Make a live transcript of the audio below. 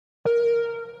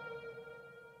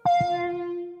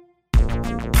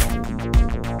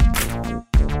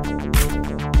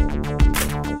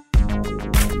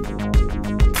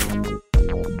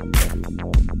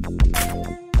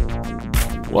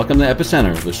Welcome to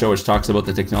Epicenter, the show which talks about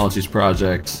the technologies,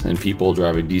 projects, and people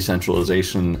driving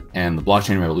decentralization and the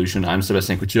blockchain revolution. I'm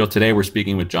Sebastian Cuchillo. Today, we're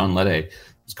speaking with John Letey,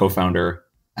 who's co-founder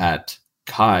at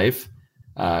KYVE.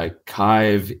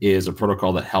 KYVE is a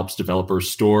protocol that helps developers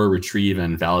store, retrieve,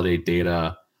 and validate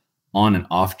data on and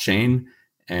off chain.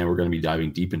 And we're going to be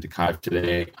diving deep into KYVE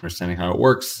today, understanding how it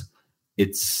works.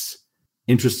 It's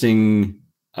interesting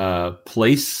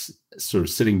place, sort of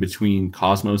sitting between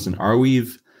Cosmos and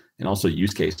Arweave, and also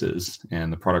use cases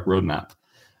and the product roadmap.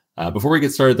 Before we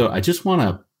get started, though, I just want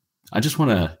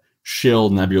to shill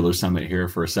Nebular Summit here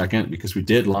for a second, because we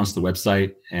did launch the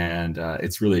website, and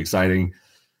it's really exciting.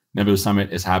 Nebular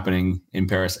Summit is happening in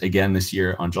Paris again this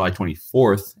year on July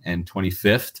 24th and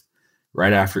 25th,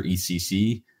 right after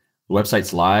ECC. The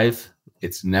website's live.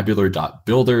 It's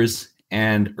nebular.builders,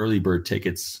 and early bird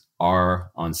tickets are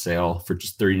on sale for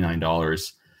just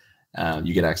 $39.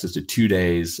 You get access to 2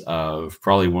 days of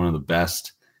probably one of the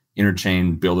best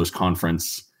interchain builders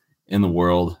conference in the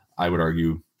world. I would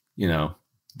argue,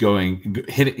 going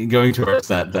towards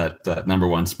that number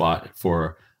one spot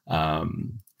for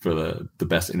the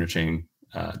best interchain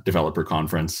developer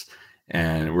conference.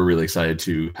 And we're really excited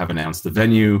to have announced the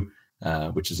venue,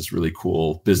 which is this really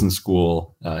cool business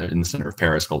school in the center of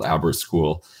Paris called Albert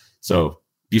School. So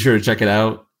be sure to check it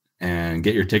out and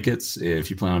get your tickets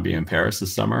if you plan on being in Paris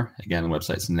this summer. Again, the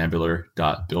website's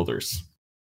nebular.builders.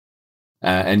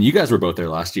 And you guys were both there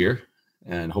last year,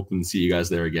 and hoping to see you guys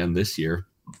there again this year.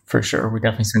 For sure. We're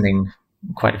definitely sending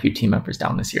quite a few team members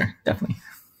down this year. Definitely.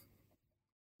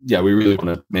 Yeah, we really want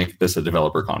to make this a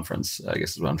developer conference, I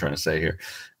guess is what I'm trying to say here.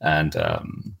 And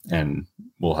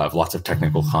we'll have lots of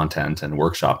technical content and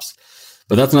workshops.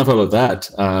 But that's enough about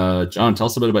that. John, tell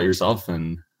us a bit about yourself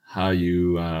and how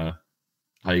you got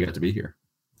to be here.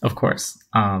 Of course.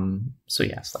 So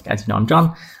yes, as you know, I'm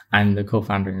John. I'm the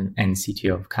co-founder and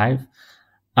CTO of KYVE.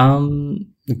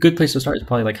 A good place to start is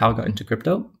probably how I got into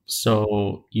crypto.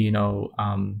 So,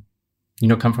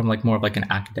 come from more of an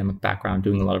academic background,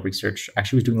 doing a lot of research.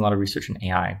 Actually was doing a lot of research in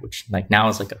AI, which now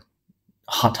is a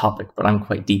hot topic, but I'm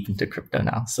quite deep into crypto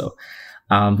now. So,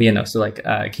 I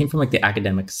came from the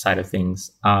academic side of things.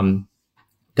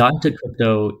 Got into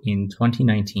crypto in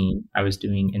 2019. I was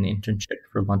doing an internship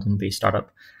for a London-based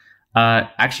startup.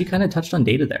 Actually kind of touched on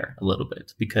data there a little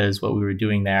bit, because what we were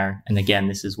doing there, and again,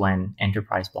 this is when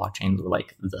enterprise blockchains were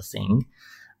the thing.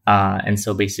 And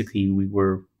so basically we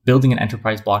were building an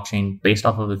enterprise blockchain based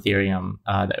off of Ethereum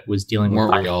that was dealing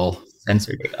with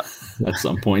sensor data at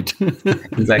some point.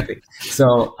 Exactly.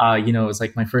 So, it was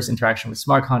my first interaction with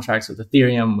smart contracts, with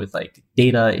Ethereum, with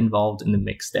data involved in the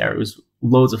mix there. It was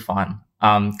loads of fun.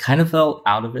 Kind of fell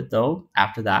out of it though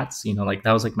after that. So,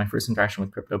 that was my first interaction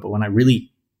with crypto. But when I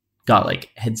really got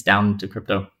heads down into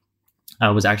crypto,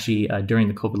 was actually during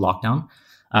the COVID lockdown.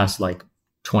 So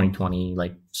 2020,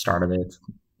 start of it,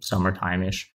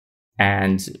 summertime-ish.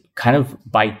 And kind of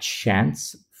by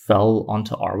chance fell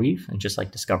onto Arweave and just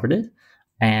discovered it.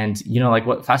 And,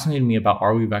 what fascinated me about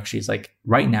Arweave actually is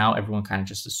right now, everyone kind of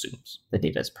just assumes the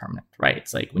data is permanent, right?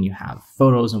 It's when you have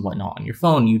photos and whatnot on your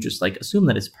phone, you just assume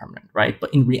that it's permanent, right?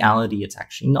 But in reality, it's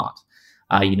actually not.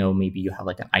 Maybe you have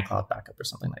an iCloud backup or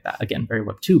something like that. Again, very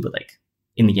Web 2, but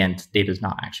in the end, data is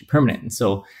not actually permanent. And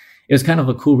so it was kind of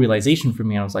a cool realization for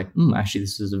me. I was actually,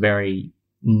 this is a very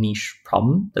niche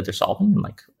problem that they're solving. And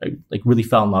I really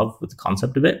fell in love with the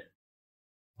concept of it.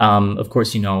 Of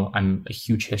course, I'm a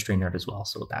huge history nerd as well.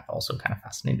 So that also kind of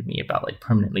fascinated me about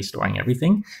permanently storing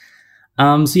everything.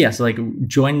 So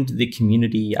joined the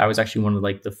community. I was actually one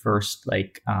of the first,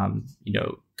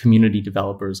 community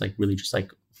developers, really just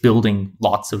building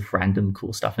lots of random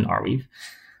cool stuff in Arweave.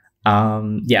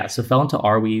 So fell into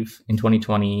Arweave in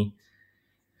 2020,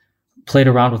 played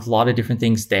around with a lot of different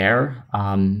things there.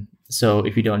 So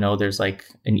if you don't know, there's an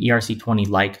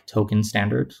ERC20 token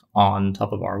standard on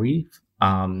top of Arweave.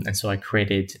 And so I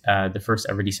created the first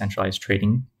ever decentralized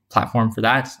trading platform for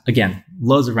that. Again,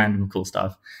 loads of random cool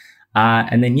stuff.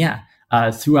 And then,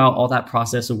 throughout all that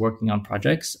process of working on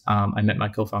projects, I met my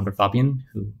co-founder, Fabian,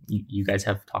 who you guys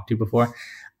have talked to before.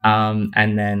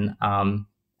 And then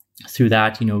through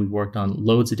that, we worked on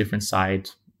loads of different side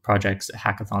projects,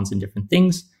 hackathons, and different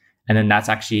things. And then that's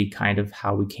actually kind of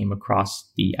how we came across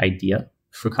the idea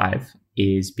for KYVE,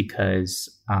 is because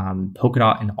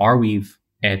Polkadot and Arweave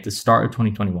at the start of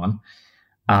 2021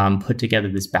 put together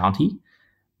this bounty.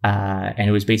 And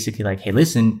it was basically hey,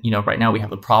 listen, right now we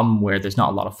have a problem where there's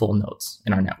not a lot of full nodes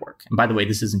in our network. And by the way,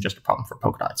 this isn't just a problem for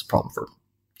Polkadot, it's a problem for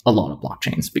a lot of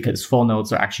blockchains, because full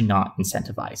nodes are actually not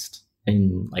incentivized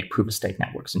in proof of stake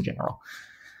networks in general.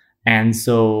 And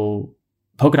so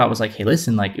Polkadot was hey,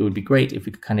 listen, it would be great if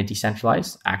we could kind of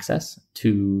decentralize access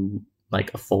to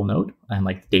like a full node and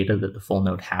like data that the full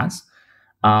node has.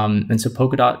 And so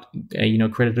Polkadot,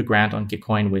 created a grant on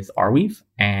Gitcoin with Arweave,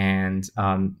 and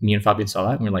me and Fabian saw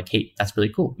that and we are like, hey, that's really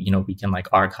cool. We can like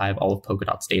archive all of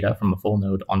Polkadot's data from a full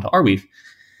node onto Arweave.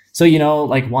 So,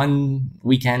 like one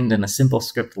weekend and a simple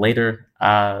script later,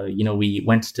 we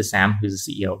went to Sam, who's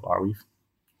the CEO of Arweave.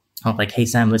 I was like, hey,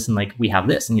 Sam, listen, like we have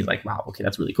this. And he's like, wow, okay,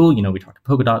 that's really cool. We talked to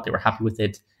Polkadot, they were happy with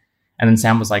it. And then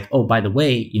Sam was like, oh, by the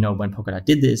way, when Polkadot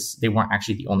did this, they weren't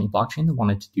actually the only blockchain that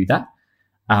wanted to do that.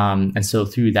 And so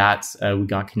through that, we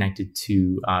got connected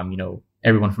to,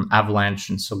 everyone from Avalanche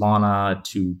and Solana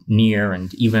to Near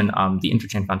and even the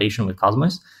Interchain Foundation with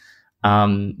Cosmos.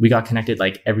 We got connected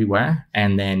like everywhere.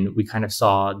 And then we kind of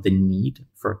saw the need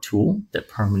for a tool that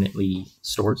permanently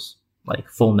stores like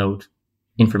full node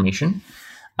information.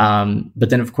 But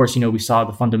then, of course, we saw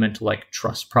the fundamental like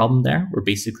trust problem there, where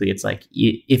basically it's like,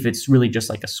 if it's really just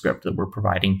like a script that we're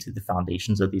providing to the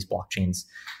foundations of these blockchains,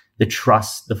 the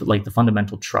trust, the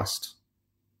fundamental trust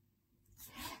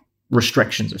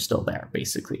restrictions are still there,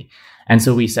 basically. And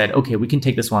so we said, okay, we can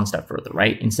take this one step further,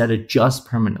 right? Instead of just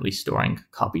permanently storing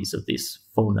copies of this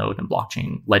full node and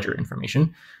blockchain ledger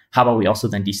information, how about we also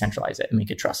then decentralize it and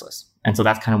make it trustless? And so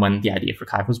that's kind of when the idea for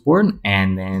KYVE was born.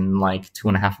 And then like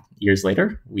 2.5 years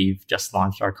later, we've just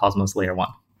launched our Cosmos Layer 1,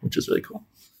 which is really cool.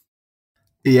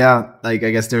 Yeah, like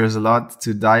I guess there's a lot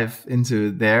to dive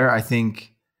into there. I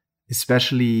think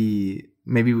especially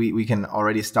maybe we can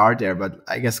already start there, but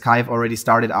I guess KYVE already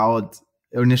started out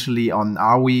initially on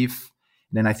Arweave.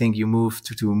 Then I think you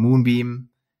moved to Moonbeam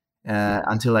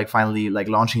until like finally like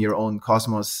launching your own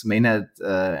Cosmos mainnet.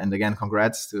 And again,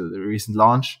 congrats to the recent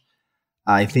launch.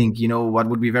 I think, what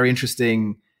would be very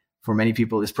interesting for many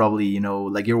people is probably,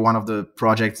 like you're one of the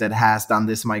projects that has done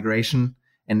this migration.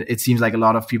 And it seems like a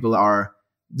lot of people are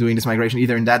doing this migration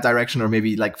either in that direction or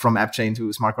maybe like from app chain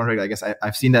to smart contract. I guess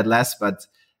I've seen that less, but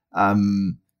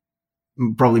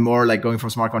probably more like going from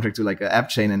smart contract to like an app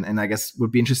chain. And I guess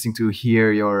would be interesting to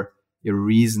hear your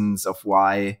reasons of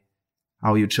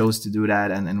how you chose to do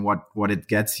that and what it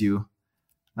gets you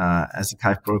as a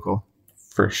KYVE protocol.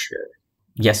 For sure.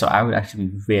 Yeah, so I would actually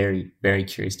be very, very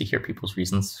curious to hear people's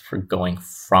reasons for going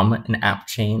from an app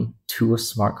chain to a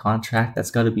smart contract.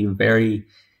 That's got to be a very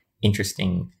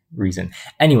interesting reason.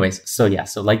 Anyways, so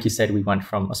like you said, we went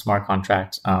from a smart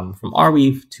contract from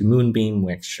Arweave to Moonbeam,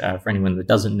 which for anyone that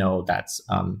doesn't know, that's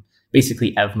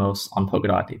basically Evmos on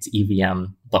Polkadot. It's EVM,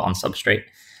 but on Substrate.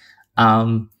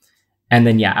 And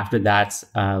then, after that,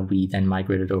 we then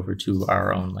migrated over to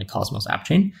our own like Cosmos app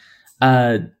chain.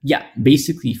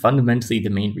 Basically, fundamentally, the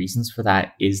main reasons for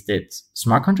that is that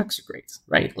smart contracts are great,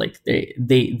 right? Like they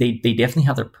definitely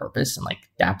have their purpose, and like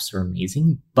dApps are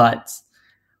amazing, but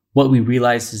what we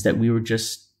realized is that we were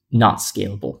just not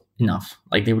scalable enough.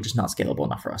 Like they were just not scalable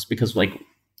enough for us because like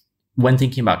when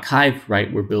thinking about KYVE,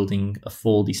 right, we're building a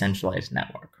full decentralized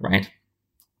network, right?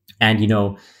 And,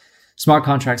 smart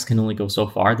contracts can only go so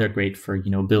far. They're great for,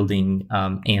 building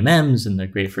AMMs, and they're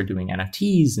great for doing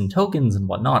NFTs and tokens and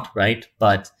whatnot, right?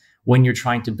 But when you're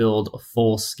trying to build a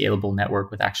full scalable network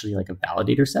with actually like a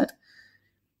validator set,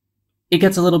 it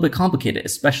gets a little bit complicated,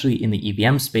 especially in the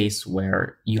EVM space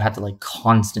where you had to like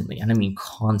constantly, and I mean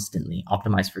constantly,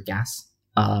 optimize for gas.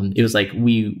 It was like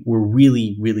we were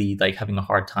really, really like having a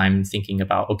hard time thinking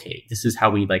about, okay, this is how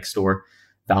we like store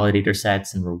validator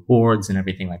sets and rewards and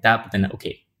everything like that. But then,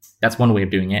 okay, that's one way of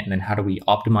doing it. And then how do we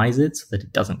optimize it so that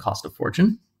it doesn't cost a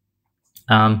fortune?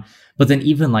 But then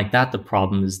even like that, the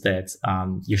problem is that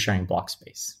you're sharing block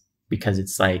space because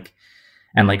it's like,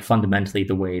 and like fundamentally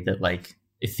the way that like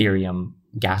Ethereum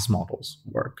gas models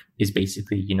work is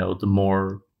basically, the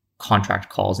more contract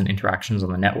calls and interactions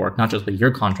on the network, not just with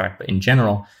your contract, but in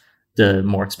general, the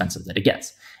more expensive that it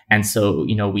gets. And so,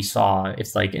 we saw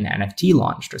if like an NFT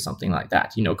launched or something like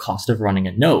that, cost of running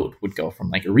a node would go from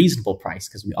like a reasonable price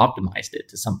because we optimized it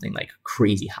to something like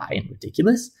crazy high and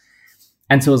ridiculous.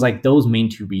 And so it was like those main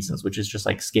two reasons, which is just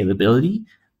like scalability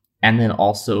and then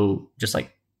also just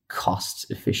like cost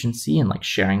efficiency and like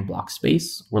sharing block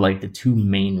space were like the two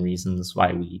main reasons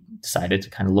why we decided to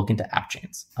kind of look into app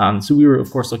chains. So we were,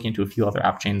 of course, looking into a few other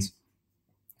app chains,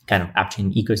 kind of app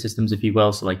chain ecosystems, if you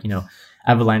will. So like,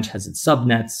 Avalanche has its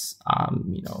subnets,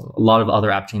 a lot of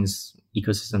other app chains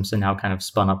ecosystems are now kind of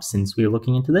spun up since we were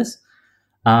looking into this.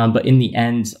 But in the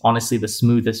end, honestly, the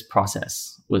smoothest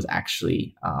process was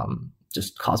actually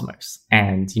just Cosmos.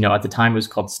 And, at the time it was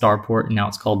called Starport, and now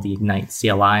it's called the Ignite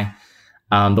CLI.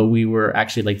 But we were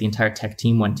actually like the entire tech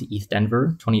team went to ETH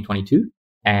Denver 2022.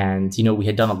 And, we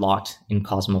had done a lot in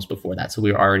Cosmos before that. So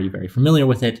we were already very familiar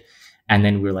with it. And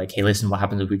then we were like, hey, listen, what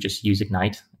happens if we just use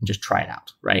Ignite and just try it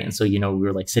out, right? And so, we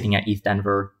were like sitting at ETH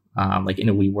Denver like in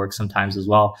a WeWork sometimes as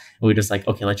well. And we're just like,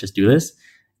 okay, let's just do this.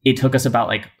 It took us about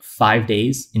like 5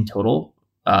 days in total,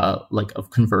 like of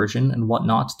conversion and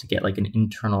whatnot to get like an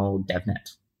internal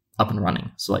DevNet up and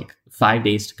running. So like 5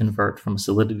 days to convert from a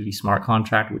Solidity smart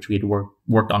contract, which we had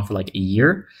worked on for like a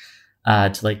year,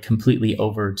 to like completely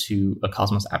over to a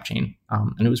Cosmos app chain.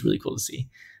 And it was really cool to see.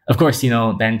 Of course,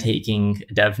 then taking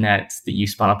a DevNet that you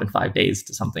spun up in 5 days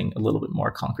to something a little bit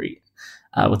more concrete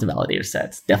with the validator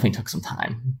sets definitely took some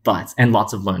time, and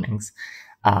lots of learnings.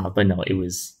 But no, it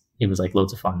was like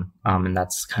loads of fun. And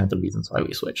that's kind of the reasons why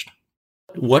we switched.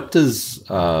 What does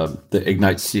the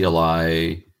Ignite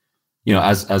CLI,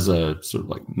 as a sort of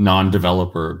like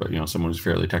non-developer, but someone who's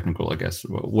fairly technical, I guess,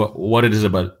 what is it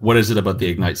about the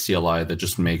Ignite CLI that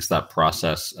just makes that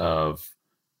process of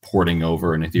porting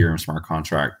over an Ethereum smart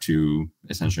contract to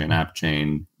essentially an app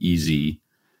chain easy?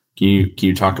 Can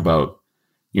you talk about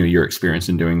your experience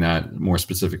in doing that more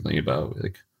specifically about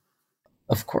like?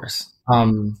 Of course.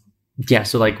 Yeah,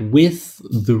 so like with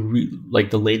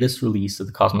the latest release of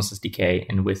the Cosmos SDK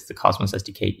and with the Cosmos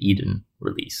SDK Eden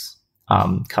release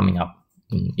coming up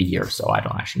in a year or so, I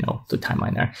don't actually know the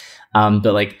timeline there,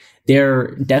 but like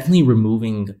they're definitely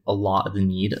removing a lot of the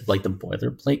need of like the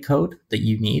boilerplate code that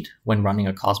you need when running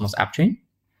a Cosmos app chain.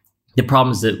 The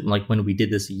problem is that like when we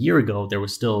did this a year ago, there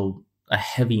was still a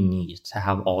heavy need to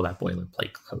have all that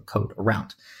boilerplate code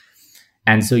around,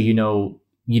 and so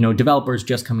developers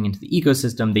just coming into the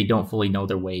ecosystem, they don't fully know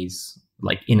their ways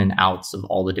like in and outs of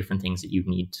all the different things that you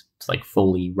need to like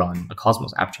fully run a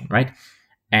Cosmos app chain, right?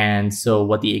 And so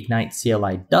what the Ignite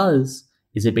CLI does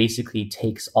is it basically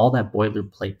takes all that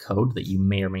boilerplate code that you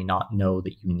may or may not know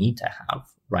that you need to have,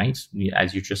 right?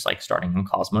 As you're just like starting on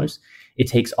Cosmos, it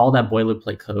takes all that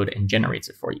boilerplate code and generates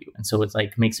it for you. And so it's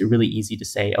like makes it really easy to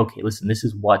say, okay, listen, this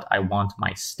is what I want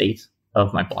my state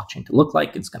of my blockchain to look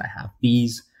like. It's going to have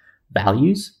these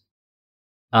values.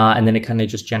 And then it kind of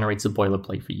just generates a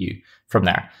boilerplate for you from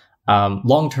there.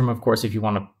 Long term, of course, if you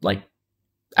want to like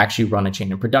actually run a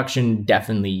chain in production,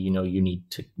 definitely, you need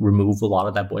to remove a lot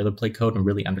of that boilerplate code and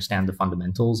really understand the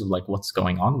fundamentals of like what's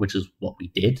going on, which is what we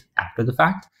did after the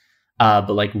fact.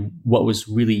 But like what was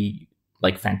really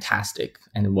like fantastic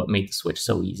and what made the switch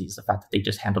so easy is the fact that they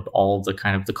just handled all the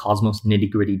kind of the Cosmos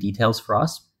nitty gritty details for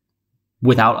us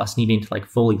without us needing to like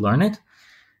fully learn it.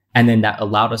 And then that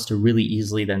allowed us to really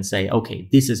easily then say, okay,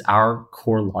 this is our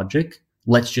core logic.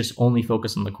 Let's just only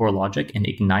focus on the core logic, and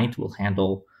Ignite will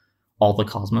handle all the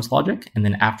Cosmos logic. And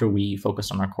then after we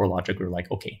focused on our core logic, we're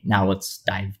like, okay, now let's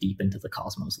dive deep into the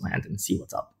Cosmos land and see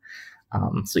what's up.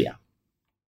 So yeah.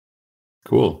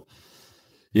 Cool.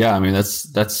 Yeah, I mean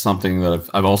that's something that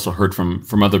I've also heard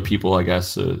from other people, I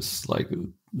guess, is like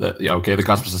that, yeah, okay, the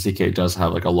Cosmos SDK does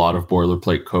have like a lot of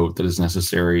boilerplate code that is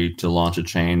necessary to launch a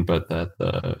chain, but that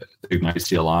the Ignite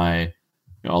CLI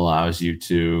allows you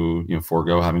to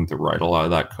forego having to write a lot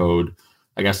of that code.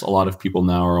 I guess a lot of people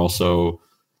now are also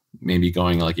maybe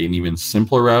going like an even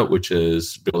simpler route, which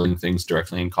is building things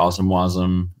directly in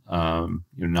CosmWasm.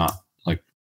 Not like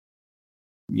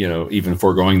even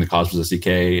foregoing the Cosmos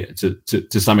SDK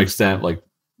to some extent, like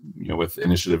with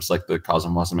initiatives like the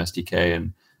CosmWasm SDK.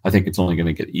 And I think it's only going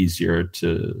to get easier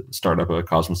to start up a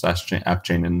Cosmos app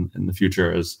chain in the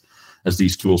future as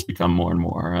these tools become more and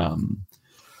more,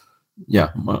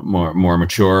 more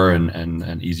mature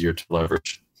and easier to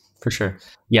leverage. For sure.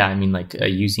 Yeah, I mean, like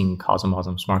using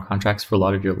CosmWasm smart contracts for a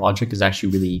lot of your logic is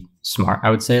actually really smart,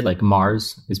 I would say. Like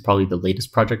Mars is probably the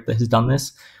latest project that has done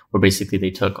this, where basically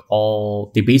they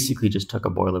basically just took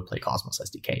a boilerplate Cosmos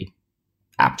SDK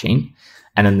app chain.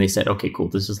 And then they said, okay, cool,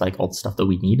 this is like all the stuff that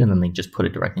we need. And then they just put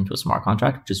it directly into a smart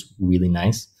contract, which is really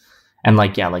nice. And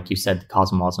like you said, the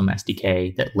CosmWasm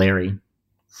SDK that Larry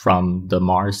from the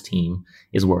Mars team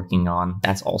is working on,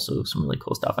 that's also some really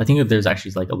cool stuff. I think that there's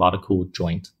actually like a lot of cool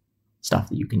joint stuff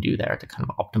that you can do there to kind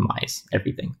of optimize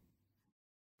everything.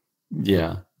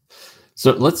 Yeah.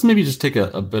 So let's maybe just take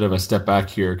a bit of a step back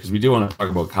here, because we do want to talk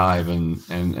about KYVE,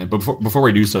 and before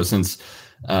we do so, since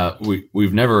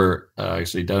we've never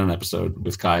actually done an episode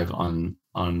with KYVE on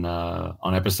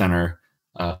Epicenter,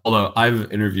 although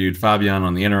I've interviewed Fabian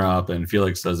on the Interop and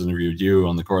Felix has interviewed you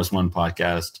on the Chorus One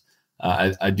podcast.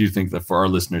 I do think that for our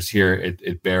listeners here,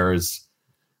 it bears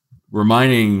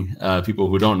reminding people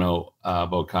who don't know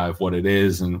about KYVE what it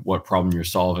is and what problem you're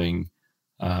solving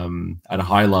at a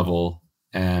high level.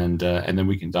 And then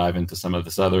we can dive into some of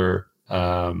this other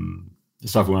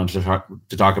stuff we wanted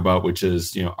to talk about, which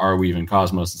is, are we even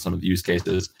Cosmos and some of the use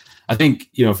cases. I think,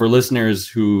 for listeners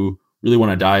who really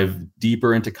want to dive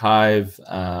deeper into KYVE,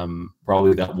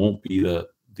 probably that won't be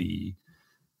the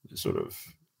sort of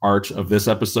arch of this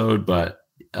episode. But,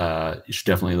 you should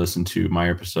definitely listen to my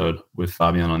episode with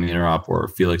Fabian on the Interop, or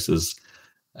Felix's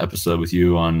episode with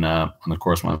you on the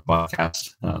Correspondent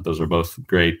podcast. Those are both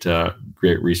great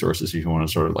resources if you want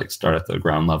to sort of like start at the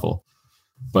ground level.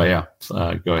 But yeah,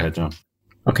 go ahead, John.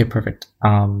 Okay, perfect.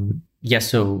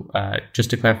 So just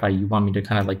to clarify, you want me to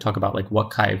kind of like talk about like what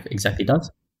KYVE exactly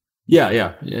does?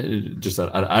 Yeah. Just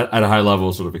at a high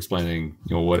level, sort of explaining,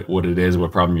 what it is,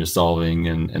 what problem you're solving,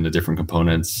 and the different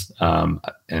components.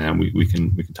 And we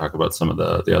can talk about some of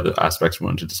the other aspects we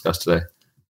wanted to discuss today.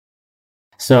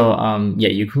 So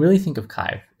you can really think of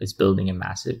KYVE as building a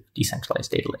massive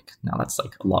decentralized data lake. Now that's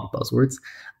like a lot of buzzwords,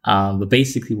 but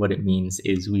basically what it means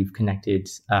is we've connected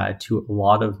to a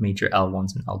lot of major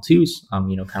L1s and L2s.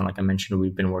 Kind of like I mentioned,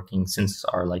 we've been working since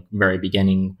our like very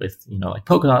beginning with like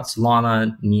Polkadot,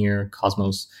 Solana, Near,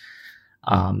 Cosmos,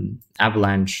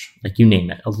 Avalanche, like you name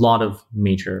it. A lot of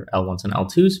major L1s and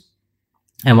L2s.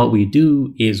 And what we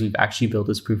do is we've actually built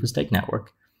this proof of stake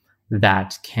network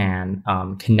that can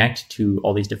connect to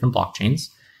all these different blockchains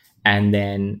and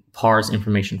then parse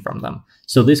information from them.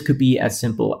 So this could be as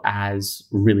simple as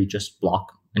really just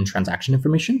block and transaction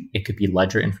information. It could be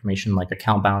ledger information like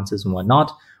account balances and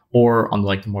whatnot. Or on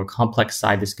like the more complex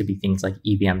side, this could be things like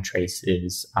EVM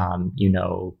traces,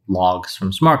 logs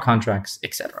from smart contracts,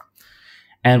 etc.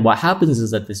 And what happens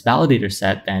is that this validator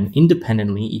set then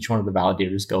independently, each one of the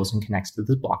validators goes and connects to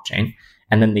this blockchain,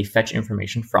 and then they fetch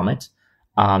information from it,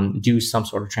 do some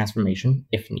sort of transformation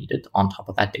if needed on top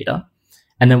of that data.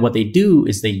 And then what they do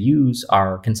is they use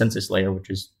our consensus layer, which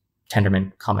is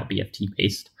Tendermint, Comet, BFT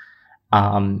based.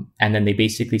 And then they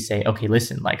basically say, okay,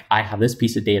 listen, like I have this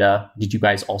piece of data. Did you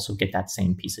guys also get that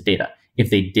same piece of data?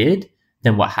 If they did,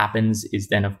 then what happens is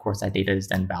then, of course, that data is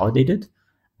then validated.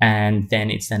 And then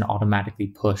it's then automatically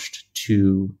pushed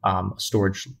to a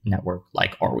storage network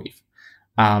like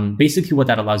KYVE. Basically, what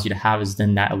that allows you to have is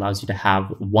then that allows you to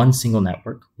have one single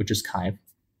network, which is KYVE,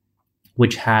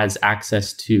 which has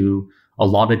access to a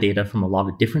lot of data from a lot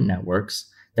of different networks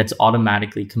that's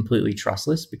automatically completely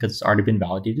trustless because it's already been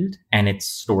validated and it's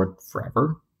stored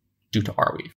forever due to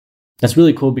KYVE. That's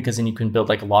really cool because then you can build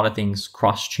like a lot of things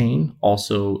cross-chain.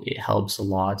 Also, it helps a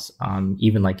lot,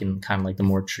 even like in kind of like the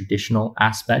more traditional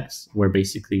aspects where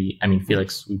basically,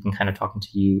 Felix, we've been kind of talking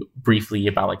to you briefly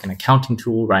about like an accounting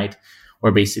tool, right?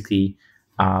 Where basically,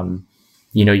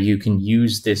 you can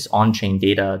use this on-chain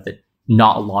data that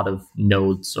not a lot of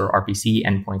nodes or RPC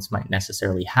endpoints might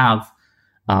necessarily have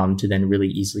to then really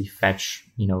easily fetch,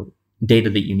 data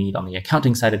that you need on the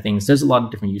accounting side of things. There's a lot of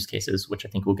different use cases, which I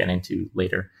think we'll get into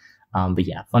later. But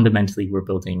yeah, fundamentally, we're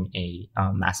building a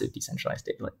massive decentralized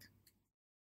data lake.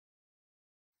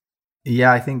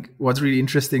 Yeah, I think what's really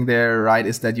interesting there, right,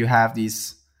 is that you have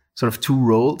these sort of two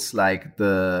roles, like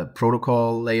the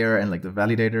protocol layer and like the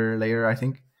validator layer, I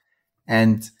think.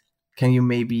 And can you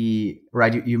maybe,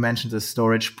 right, you mentioned the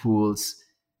storage pools.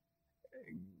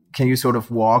 Can you sort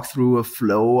of walk through a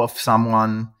flow of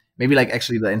someone, maybe like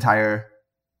actually the entire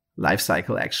life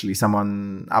cycle, actually,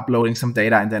 someone uploading some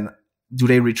data and then do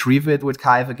they retrieve it with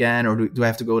KYVE again, or do I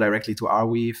have to go directly to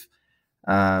KYVE?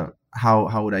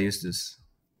 How would I use this?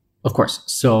 Of course.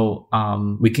 So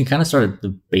we can kind of start at the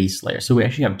base layer. So we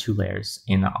actually have two layers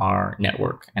in our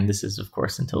network. And this is, of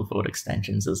course, until vote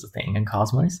extensions is a thing in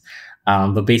Cosmos.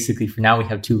 But basically, for now, we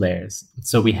have two layers.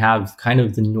 So we have kind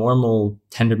of the normal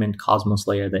Tendermint Cosmos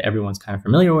layer that everyone's kind of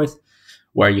familiar with,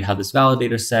 where you have this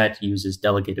validator set, uses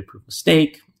delegated proof of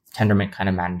stake. Tendermint kind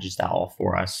of manages that all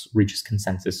for us, reaches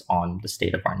consensus on the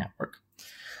state of our network.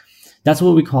 That's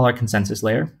what we call our consensus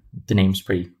layer. The name's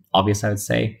pretty obvious, I would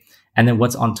say. And then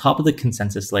what's on top of the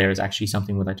consensus layer is actually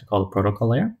something we like to call the protocol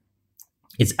layer.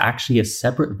 It's actually a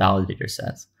separate validator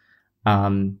set.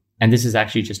 And this is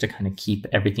actually just to kind of keep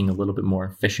everything a little bit more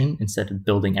efficient instead of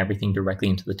building everything directly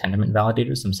into the Tendermint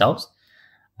validators themselves.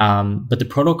 But the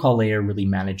protocol layer really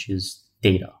manages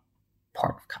data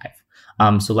part of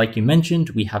KYVE. So like you mentioned,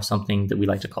 we have something that we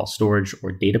like to call storage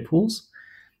or data pools.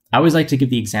 I always like to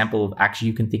give the example of actually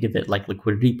you can think of it like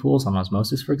liquidity pools on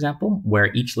Osmosis, for example,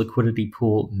 where each liquidity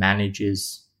pool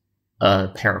manages a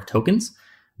pair of tokens.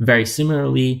 Very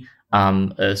similarly,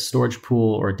 a storage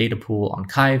pool or a data pool on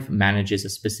KYVE manages a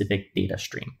specific data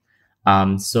stream.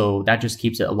 So that just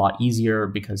keeps it a lot easier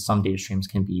because some data streams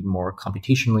can be more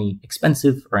computationally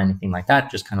expensive or anything like that,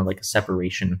 just kind of like a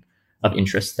separation of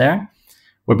interest there.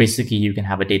 Where basically you can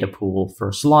have a data pool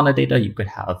for Solana data, you could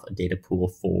have a data pool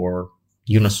for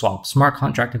Uniswap smart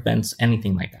contract events,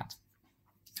 anything like that.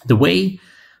 The way,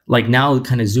 like now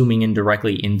kind of zooming in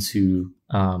directly into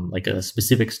like a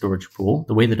specific storage pool,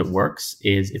 the way that it works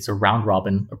is it's a round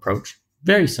robin approach,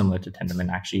 very similar to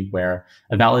Tendermint actually, where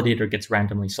a validator gets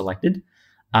randomly selected.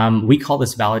 We call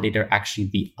this validator actually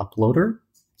the uploader.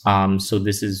 So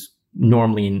this is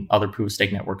normally in other proof of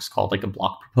stake networks called like a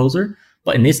block proposer.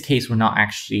 But in this case, we're not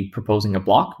actually proposing a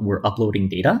block, we're uploading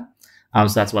data. So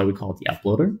that's why we call it the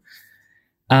uploader.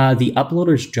 The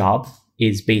uploader's job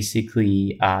is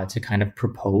basically to kind of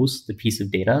propose the piece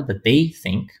of data that they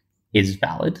think is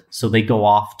valid. So they go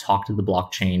off, talk to the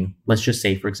blockchain. Let's just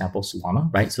say, for example,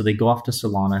 Solana, right? So they go off to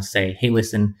Solana, say, hey,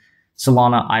 listen,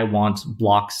 Solana, I want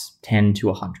blocks 10 to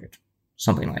 100,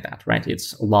 something like that, right?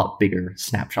 It's a lot bigger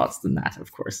snapshots than that,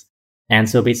 of course. And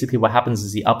so basically what happens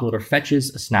is the uploader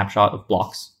fetches a snapshot of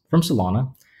blocks from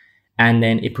Solana, and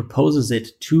then it proposes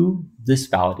it to this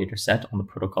validator set on the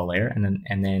protocol layer. And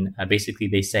then basically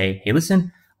they say, hey,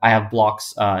 listen, I have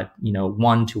blocks,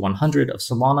 1 to 100 of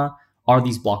Solana. Are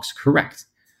these blocks correct?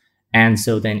 And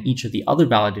so then each of the other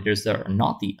validators that are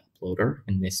not the uploader,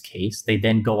 in this case, they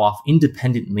then go off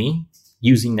independently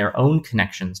using their own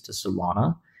connections to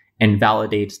Solana and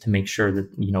validate to make sure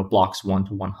that, blocks 1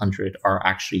 to 100 are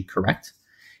actually correct.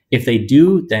 If they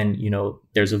do, then,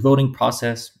 there's a voting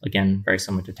process, again, very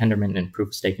similar to Tendermint and proof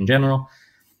of stake in general.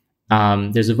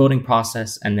 There's a voting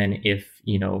process. And then if,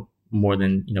 more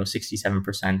than,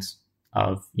 67%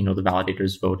 of, the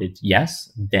validators voted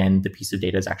yes, then the piece of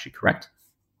data is actually correct.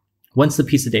 Once the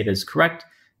piece of data is correct,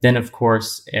 then of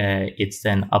course, it's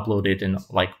then uploaded and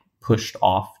pushed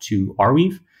off to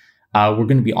Arweave. We're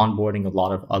going to be onboarding a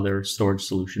lot of other storage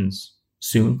solutions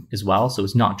soon as well. So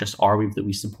it's not just Arweave that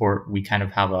we support. We kind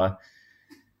of have a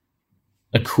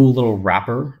cool little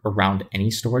wrapper around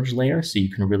any storage layer. So you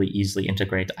can really easily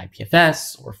integrate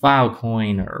IPFS or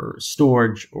Filecoin or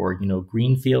Storage or,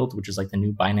 Greenfield, which is like the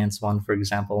new Binance one, for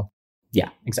example. Yeah,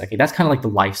 exactly. That's kind of like the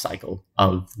life cycle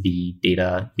of the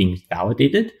data being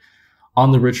validated.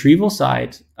 On the retrieval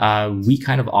side, we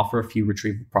kind of offer a few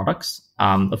retrieval products.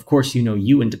 Of course,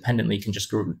 you independently can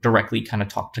just go directly kind of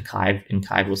talk to KYVE, and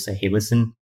KYVE will say, hey,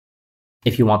 listen,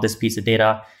 if you want this piece of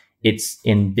data, it's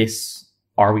in this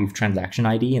Arweave transaction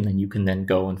ID, and then you can then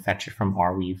go and fetch it from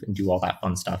Arweave and do all that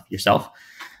fun stuff yourself.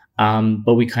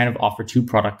 But we kind of offer two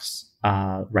products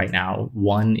right now.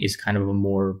 One is kind of a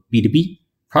more B2B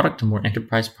product, a more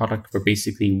enterprise product, where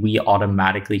basically we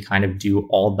automatically kind of do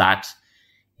all that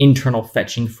internal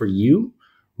fetching for you,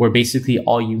 where basically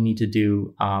all you need to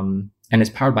do, and it's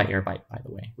powered by Airbyte, by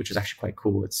the way, which is actually quite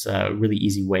cool. It's a really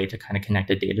easy way to kind of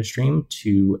connect a data stream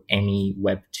to any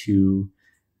Web2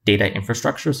 data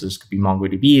infrastructure. So this could be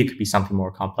MongoDB, it could be something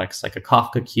more complex like a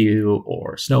Kafka queue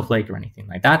or Snowflake or anything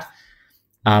like that.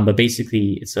 But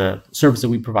basically, it's a service that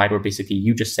we provide where basically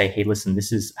you just say, hey, listen,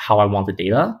 this is how I want the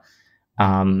data.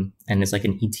 And it's like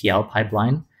an ETL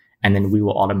pipeline, and then we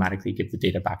will automatically give the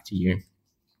data back to you.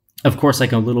 Of course,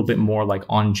 like a little bit more like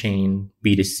on-chain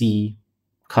B2C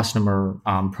customer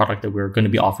product that we're going to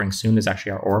be offering soon is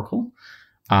actually our Oracle,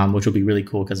 which will be really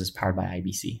cool because it's powered by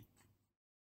IBC.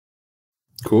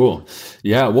 Cool.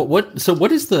 Yeah. So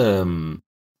what is the,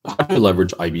 how do you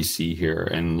leverage IBC here?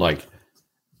 And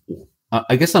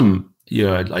I guess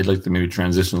I'd like to maybe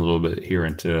transition a little bit here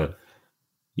into,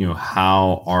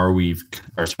 how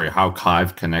how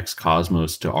KYVE connects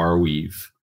Cosmos to Arweave.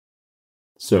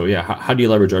 So yeah, how do you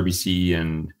leverage RBC,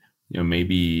 and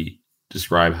maybe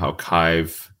describe how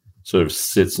KYVE sort of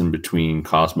sits in between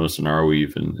Cosmos and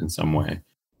Arweave in some way?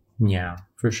 Yeah,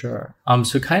 for sure.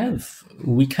 So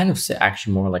we kind of sit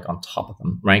actually more like on top of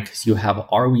them, right? Because you have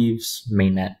Arweave's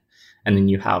mainnet, and then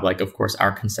you have of course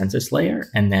our consensus layer,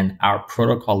 and then our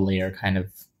protocol layer kind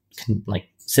of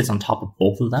sits on top of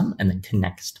both of them and then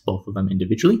connects to both of them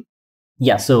individually.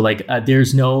 Yeah, so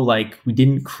there's no we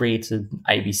didn't create an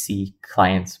IBC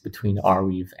client between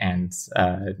Arweave and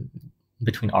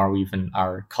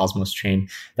our Cosmos chain.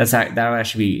 That would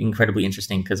actually be incredibly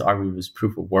interesting because Arweave is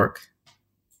proof of work.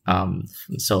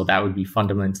 So that would be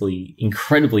fundamentally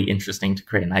incredibly interesting to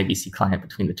create an IBC client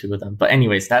between the two of them. But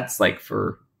anyways, that's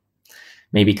for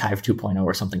maybe KYVE 2.0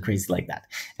 or something crazy like that.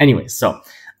 Anyways, so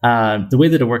the way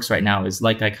that it works right now is,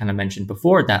 like I kind of mentioned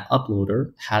before, that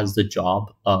uploader has the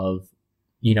job of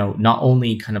not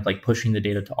only kind of pushing the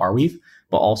data to Arweave,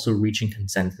 but also reaching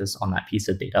consensus on that piece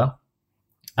of data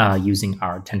using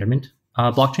our Tendermint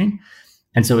blockchain.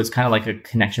 And so it's kind of like a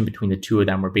connection between the two of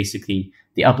them, where basically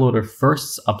the uploader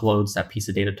first uploads that piece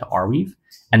of data to Arweave,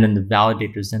 and then the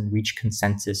validators then reach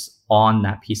consensus on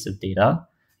that piece of data.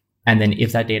 And then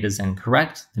if that data is then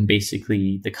correct, then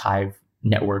basically the KYVE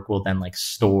network will then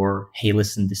store, hey,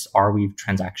 listen, this Arweave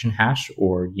transaction hash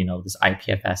or, this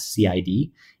IPFS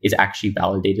CID is actually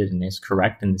validated and is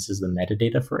correct. And this is the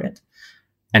metadata for it.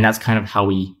 And that's kind of how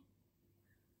we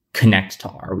connect to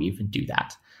Arweave and do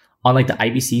that. On the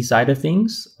IBC side of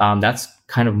things, that's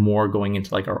kind of more going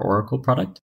into our Oracle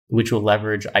product. which will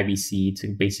leverage IBC to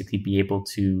basically be able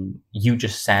to, you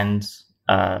just send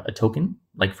a token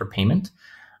like for payment.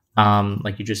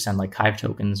 Like you just send like KYVE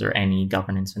tokens or any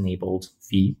governance enabled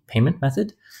fee payment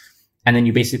method. And then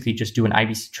you basically just do an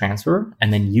IBC transfer,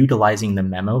 and then utilizing the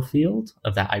memo field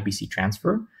of that IBC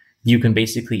transfer, you can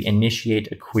basically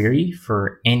initiate a query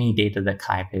for any data that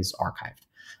KYVE is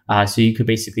archived. So you could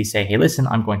basically say, hey, listen,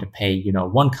 I'm going to pay,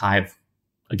 one KYVE,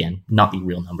 again, not the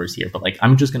real numbers here, but like,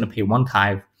 I'm just going to pay one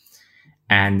KYVE.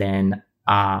 And then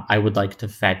I would like to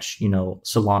fetch,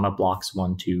 Solana blocks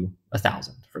 1 to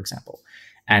 1,000, for example.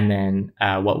 And then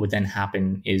what would then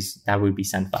happen is that would be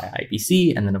sent via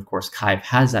IBC. And then, of course, KYVE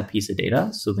has that piece of data.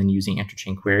 So then using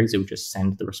interchain queries, it would just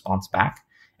send the response back.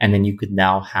 And then you could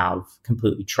now have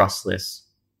completely trustless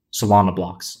Solana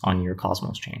blocks on your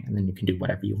Cosmos chain. And then you can do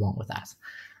whatever you want with that.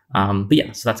 But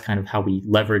yeah, so that's kind of how we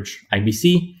leverage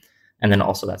IBC. And then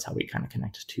also that's how we kind of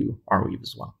connect to Arweave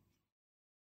as well.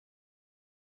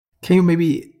 Can you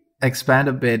maybe expand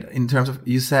a bit in terms of,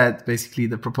 you said basically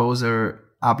the proposer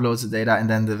uploads the data and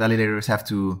then the validators have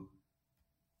to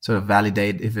sort of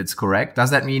validate if it's correct.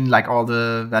 Does that mean like all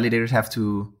the validators have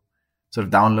to sort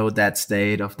of download that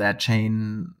state of that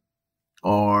chain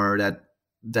or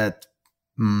that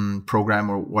program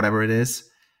or whatever it is?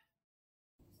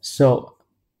 So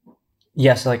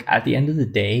yes, like at the end of the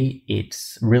day,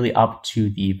 it's really up to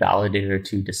the validator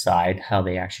to decide how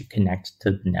they actually connect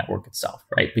to the network itself,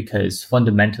 right? Because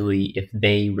fundamentally, if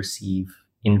they receive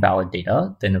invalid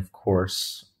data, then of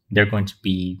course they're going to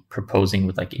be proposing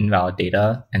with like invalid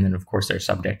data. And then of course they're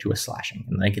subject to a slashing,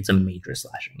 and like it's a major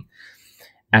slashing.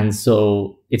 And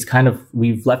so it's kind of,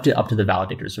 we've left it up to the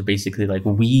validators. So basically like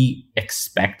we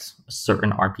expect a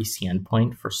certain RPC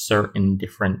endpoint for certain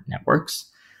different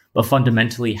networks, but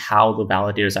fundamentally how the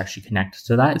validators actually connect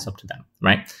to that is up to them,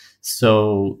 right?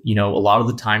 So, a lot of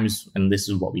the times, and this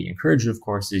is what we encourage, of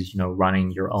course, is,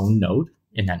 running your own node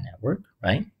in that network,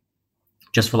 right?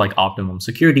 Just for like optimum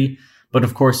security. But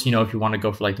of course, if you want to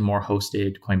go for like the more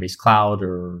hosted Coinbase Cloud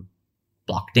or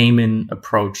block daemon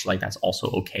approach, like that's also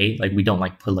okay. Like we don't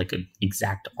like put like an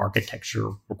exact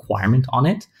architecture requirement on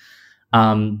it.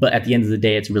 But at the end of the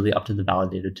day, it's really up to the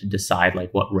validator to decide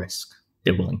like what risk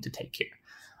they're willing to take here.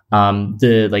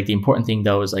 The important thing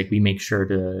though is like we make sure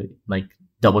to like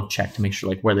double check to make sure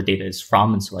like where the data is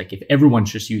from. And so like if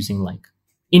everyone's just using like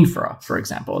infra, for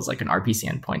example, as like an RPC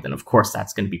endpoint, then of course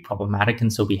that's going to be problematic.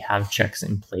 And so we have checks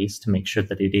in place to make sure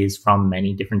that it is from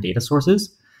many different data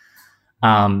sources.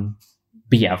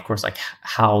 But yeah, of course, like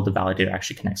how the validator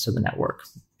actually connects to the network.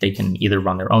 They can either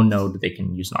run their own node, they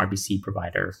can use an RPC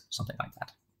provider, something like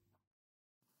that.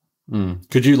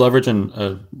 Could you leverage and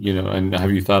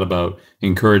have you thought about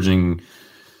encouraging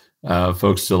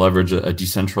folks to leverage a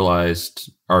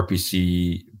decentralized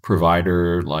RPC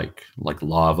provider like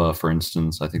Lava, for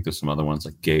instance? I think there's some other ones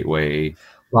like Gateway.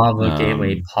 Lava,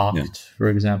 Gateway, Pocket, for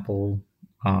example.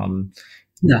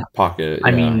 Yeah, Pocket.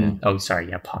 Pocket.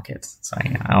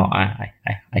 Sorry,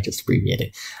 I just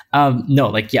abbreviated.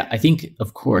 I think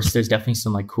of course there's definitely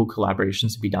some like cool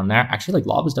collaborations to be done there. Actually, like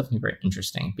Lava is definitely very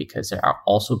interesting because they are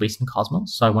also based in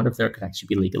Cosmos. So I wonder if there could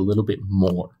actually be like a little bit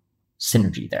more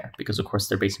synergy there because of course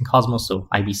they're based in Cosmos. So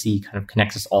IBC kind of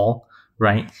connects us all,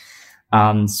 right?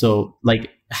 So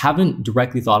like haven't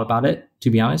directly thought about it,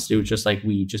 to be honest. It was just like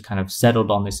we just kind of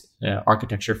settled on this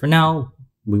architecture for now.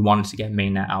 We wanted to get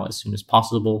mainnet out as soon as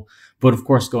possible. But of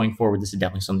course, going forward, this is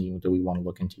definitely something that we want to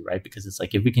look into, right? Because it's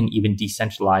like, if we can even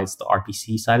decentralize the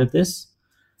RPC side of this,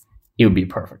 it would be a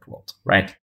perfect world,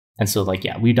 right? And so like,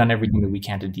 yeah, we've done everything that we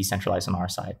can to decentralize on our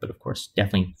side. But of course,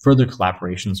 definitely further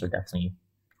collaborations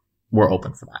we're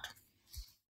open for that.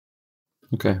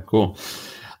 Okay, cool.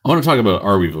 I want to talk about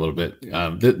Arweave a little bit.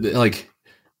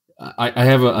 I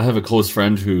have a close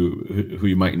friend who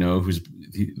you might know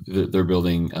they're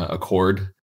building Accord.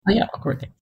 Oh yeah, Accord.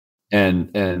 And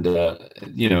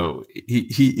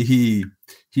he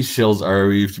shills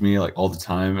Arweave to me like all the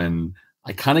time, and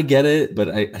I kind of get it, but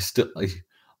I still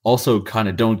also kind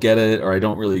of don't get it, or I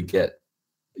don't really get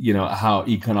how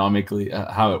economically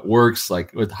how it works,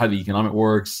 like with how the economic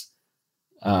works,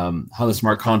 how the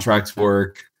smart contracts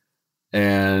work,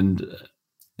 and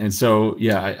so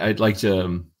yeah, I'd like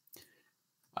you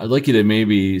to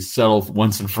maybe settle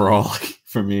once and for all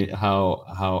for me how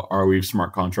Arweave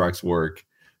smart contracts work,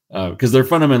 because they're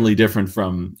fundamentally different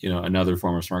from another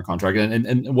form of smart contract.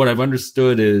 And what I've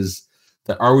understood is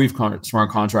that Arweave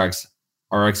smart contracts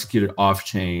are executed off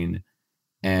chain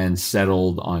and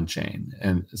settled on chain,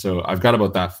 and so I've got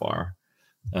about that far.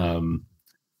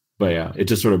 But yeah, it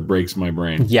just sort of breaks my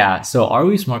brain. Yeah, so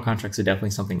Arweave smart contracts are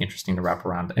definitely something interesting to wrap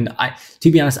around. And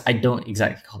to be honest, I don't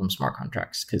exactly call them smart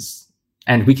contracts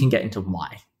and we can get into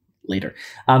why, later.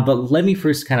 But let me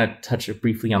first kind of touch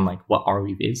briefly on like what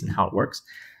Arweave is and how it works.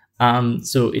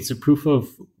 So it's a proof of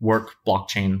work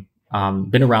blockchain,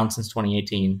 been around since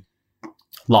 2018.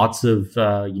 Lots of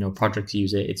projects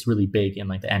use it. It's really big in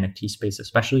like the NFT space,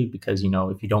 especially because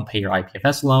if you don't pay your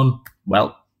IPFS loan,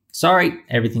 well, sorry,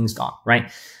 everything's gone,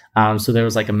 right? So there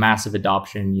was like a massive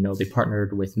adoption. They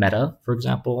partnered with Meta, for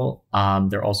example.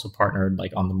 They're also partnered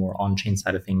like on the more on-chain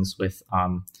side of things with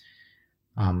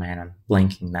oh man, I'm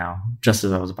blanking now, just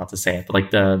as I was about to say it, but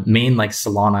like the main like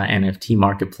Solana NFT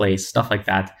marketplace, stuff like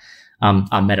that.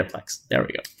 Metaplex, there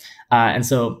we go. And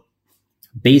so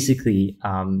basically,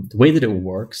 the way that it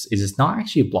works is it's not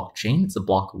actually a blockchain, it's a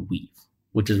block weave,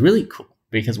 which is really cool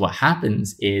because what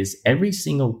happens is every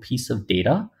single piece of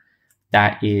data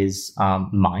that is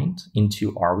mined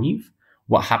into Arweave,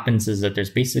 what happens is that there's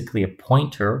basically a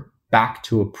pointer back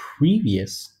to a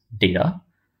previous data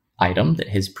item that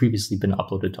has previously been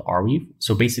uploaded to Arweave.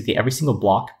 So basically every single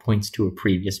block points to a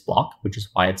previous block, which is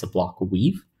why it's a block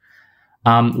weave,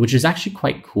 which is actually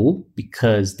quite cool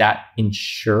because that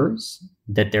ensures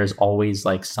that there's always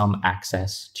like some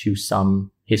access to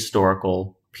some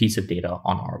historical piece of data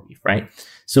on Arweave, right?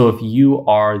 So if you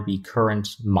are the current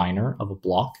miner of a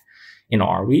block in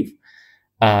Arweave,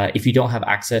 if you don't have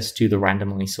access to the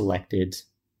randomly selected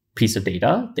piece of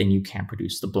data, then you can't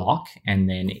produce the block and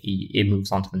then it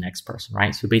moves on to the next person,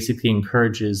 right? So basically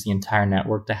encourages the entire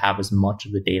network to have as much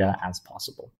of the data as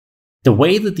possible. The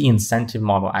way that the incentive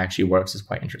model actually works is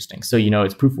quite interesting. So,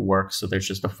 it's proof of work. So there's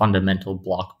just a fundamental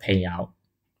block payout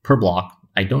per block.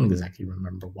 I don't exactly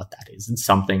remember what that is. It's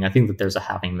something, I think that there's a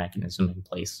halving mechanism in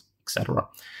place, etc.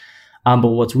 But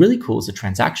what's really cool is the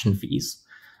transaction fees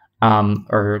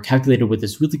are calculated with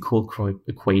this really cool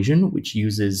equation, which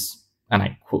uses, and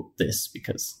I quote this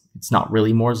because it's not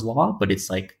really Moore's law, but it's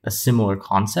like a similar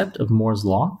concept of Moore's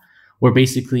law, where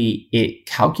basically it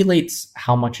calculates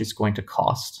how much it's going to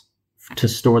cost to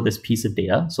store this piece of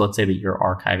data. So let's say that you're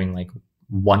archiving like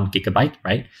 1 gigabyte,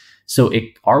 right? So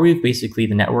Arweave, basically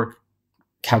the network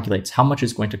calculates how much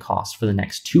it's going to cost for the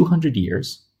next 200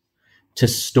 years to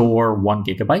store 1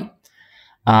 gigabyte.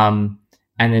 And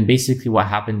then basically what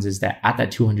happens is that at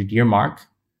that 200-year mark,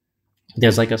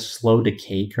 there's like a slow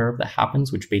decay curve that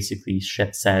happens, which basically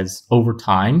says over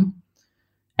time,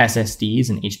 SSDs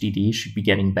and HDDs should be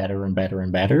getting better and better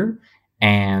and better.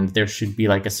 And there should be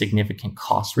like a significant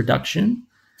cost reduction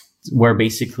where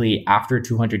basically after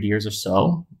 200 years or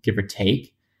so, give or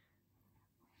take,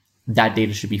 that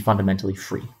data should be fundamentally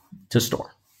free to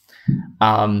store.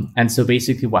 And so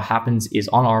basically what happens is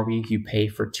on Arweave, you pay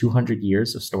for 200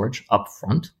 years of storage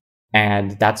upfront.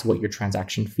 And that's what your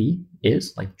transaction fee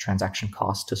is, like transaction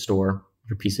cost to store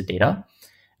your piece of data.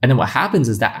 And then what happens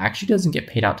is that actually doesn't get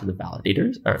paid out to the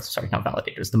validators, or sorry, not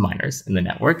validators, the miners in the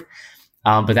network.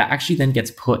 But that actually then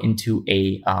gets put into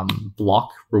a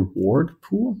block reward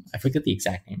pool. I forget the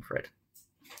exact name for it.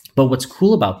 But what's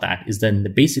cool about that is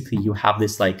then basically you have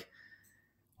this like,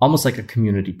 almost like a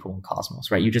community pool in Cosmos,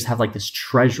 right? You just have like this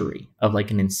treasury of like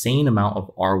an insane amount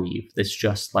of Arweave that's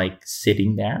just like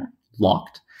sitting there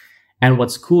locked. And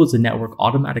what's cool is the network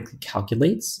automatically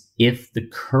calculates if the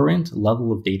current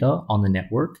level of data on the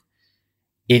network,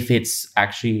 if it's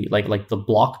actually like the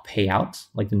block payout,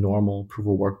 like the normal proof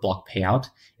of work block payout,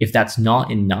 if that's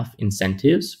not enough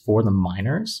incentives for the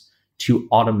miners to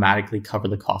automatically cover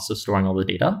the cost of storing all the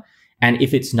data. And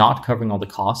if it's not covering all the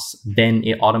costs, then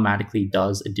it automatically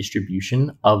does a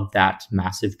distribution of that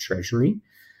massive treasury,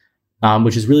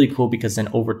 which is really cool because then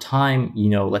over time,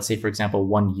 let's say, for example,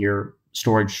 1 year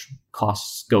storage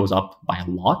costs goes up by a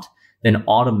lot, then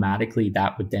automatically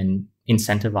that would then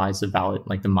incentivize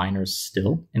the miners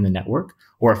still in the network,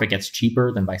 or if it gets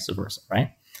cheaper, then vice versa, right?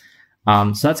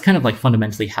 So that's kind of like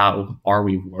fundamentally how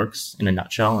Arweave works in a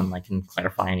nutshell, and I can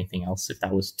clarify anything else if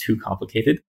that was too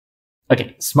complicated.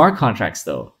 Okay, smart contracts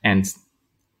though, and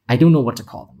I don't know what to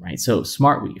call them, right? So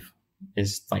SmartWeave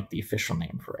is like the official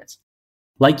name for it.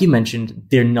 Like you mentioned,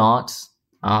 they're not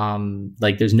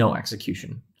there's no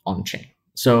execution on chain.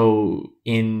 So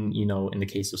in the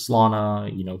case of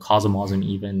Solana, Cosmosm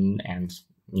even, and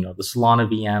the Solana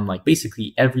VM, like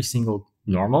basically every single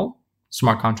normal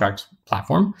smart contract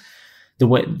platform, the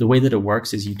way that it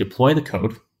works is you deploy the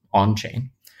code on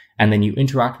chain, and then you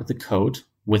interact with the code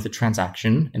with a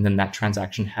transaction, and then that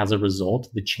transaction has a result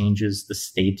that changes the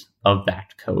state of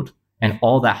that code, and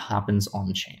all that happens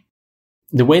on chain.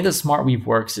 The way that SmartWeave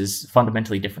works is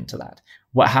fundamentally different to that.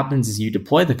 What happens is you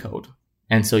deploy the code,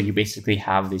 and so you basically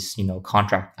have this,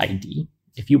 contract ID,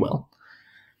 if you will.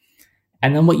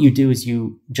 And then what you do is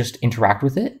you just interact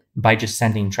with it, by just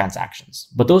sending transactions.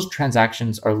 But those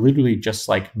transactions are literally just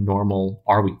like normal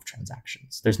Arweave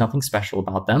transactions. There's nothing special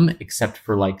about them except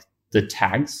for like the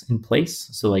tags in place.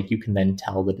 So like you can then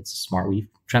tell that it's a SmartWeave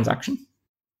transaction.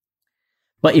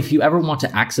 But if you ever want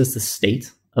to access the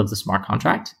state of the smart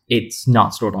contract, it's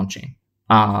not stored on chain.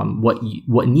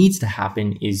 What needs to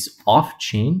happen is off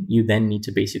chain. You then need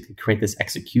to basically create this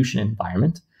execution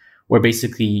environment where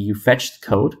basically you fetch the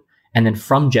code, and then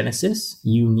from Genesis,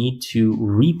 you need to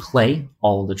replay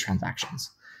all of the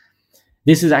transactions.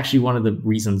 This is actually one of the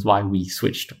reasons why we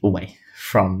switched away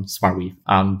from SmartWeave,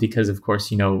 because of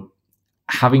course,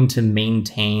 having to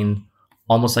maintain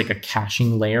almost like a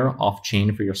caching layer off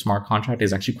chain for your smart contract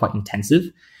is actually quite intensive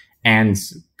and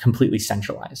completely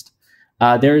centralized.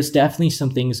 There's definitely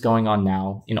some things going on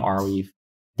now in Arweave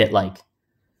that like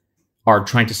are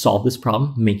trying to solve this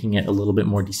problem, making it a little bit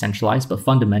more decentralized. But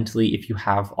fundamentally, if you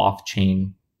have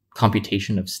off-chain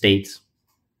computation of state,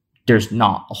 there's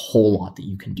not a whole lot that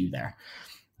you can do there,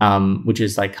 which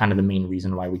is like kind of the main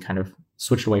reason why we kind of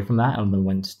switched away from that and then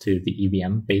went to the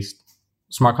EVM-based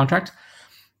smart contract.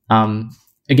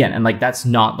 Again, and like that's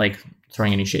not like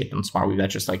throwing any shade on SmartWeave.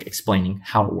 That's just like explaining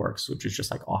how it works, which is just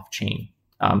like off-chain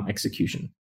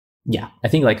execution. Yeah, I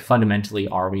think like fundamentally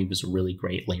Arweave is a really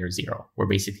great layer 0, where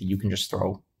basically you can just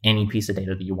throw any piece of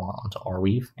data that you want onto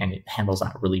Arweave and it handles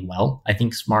that really well. I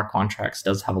think smart contracts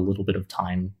does have a little bit of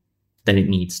time that it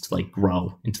needs to like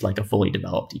grow into like a fully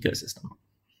developed ecosystem.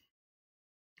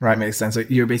 Right, makes sense. So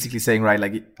you're basically saying, right,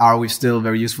 like Arweave still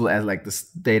very useful as like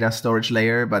this data storage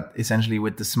layer, but essentially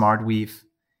with the SmartWeave,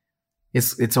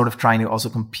 it's sort of trying to also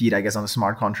compete, I guess, on the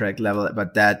smart contract level,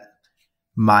 but that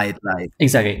might like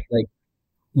exactly like.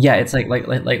 Yeah, it's like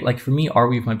for me,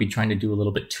 Arweave might be trying to do a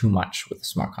little bit too much with the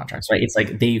smart contracts, right? It's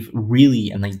like they've really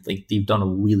and they've done a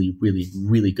really, really,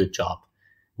 really good job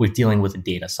with dealing with the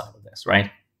data side of this,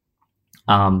 right?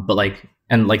 But like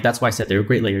that's why I said they're a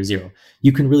great layer 0.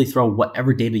 You can really throw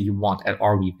whatever data you want at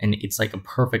Arweave, and it's like a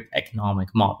perfect economic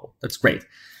model. That's great.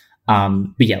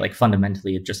 But yeah, like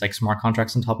fundamentally, it's just like smart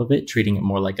contracts on top of it, treating it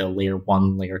more like a layer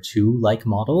 1, layer 2 like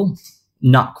model.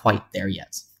 Not quite there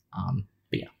yet. But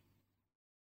yeah.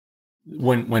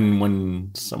 When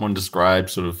someone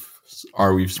describes sort of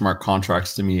Arweave smart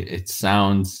contracts to me, it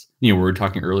sounds, we were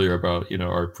talking earlier about,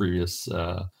 our previous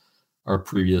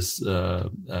enterprise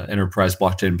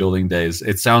blockchain building days.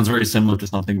 It sounds very similar to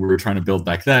something we were trying to build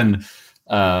back then,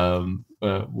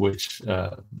 which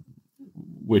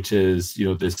is,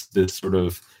 this sort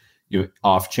of,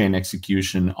 off-chain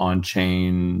execution,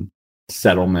 on-chain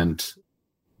settlement.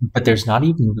 But there's not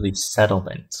even really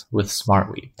settlement with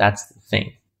SmartWeave. That's the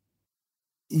thing.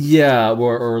 Yeah,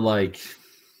 or like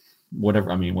whatever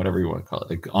you want to call it,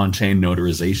 like on-chain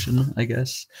notarization, I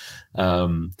guess.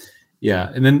 Yeah,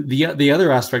 and then the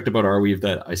other aspect about Arweave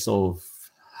that I still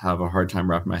have a hard time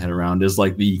wrapping my head around is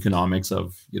like the economics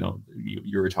of,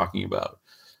 you were talking about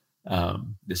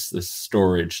this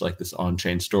storage, like this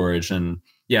on-chain storage, and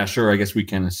yeah, sure, I guess we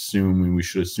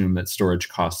should assume that storage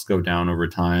costs go down over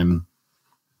time.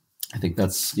 I think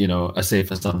that's a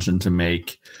safe assumption to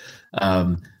make.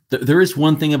 There is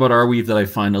one thing about Arweave that I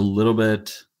find a little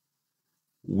bit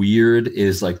weird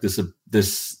is like this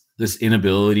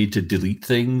inability to delete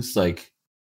things. Like,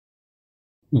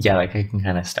 yeah, like I can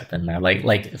kind of step in there.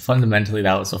 Like fundamentally,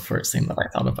 that was the first thing that I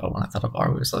thought about when I thought of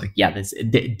Arweave. So like, yeah,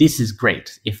 this is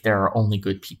great if there are only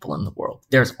good people in the world.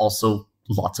 There's also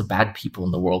lots of bad people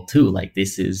in the world too. Like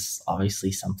this is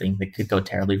obviously something that could go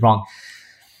terribly wrong.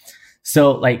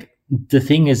 So like the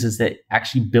thing is that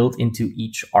actually built into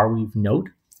each Arweave node,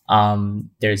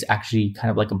 there's actually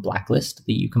kind of like a blacklist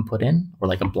that you can put in, or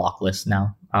like a block list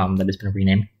now that has been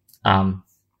renamed.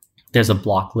 There's a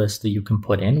block list that you can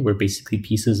put in where basically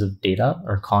pieces of data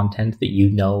or content that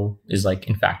is like,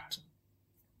 in fact,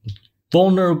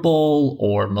 vulnerable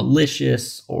or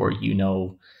malicious or,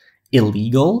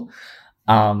 illegal.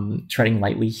 Treading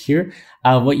lightly here.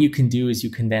 What you can do is you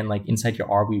can then like inside your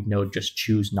Arweave node, just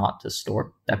choose not to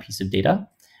store that piece of data.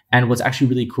 And what's actually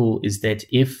really cool is that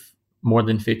if more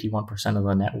than 51% of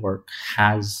the network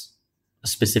has a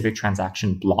specific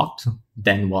transaction blocked,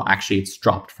 then actually it's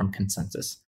dropped from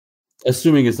consensus.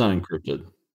 Assuming it's not encrypted.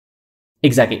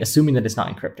 Exactly, assuming that it's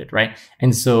not encrypted, right?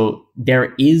 And so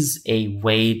there is a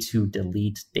way to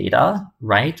delete data,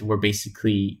 right? Where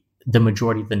basically the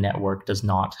majority of the network does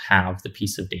not have the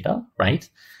piece of data, right?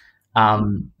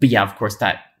 But yeah, of course,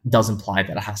 that does imply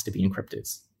that it has to be encrypted.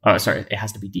 It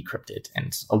has to be decrypted,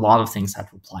 and a lot of things have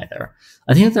to apply there.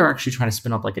 I think that they're actually trying to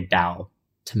spin up like a DAO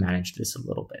to manage this a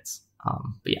little bit. But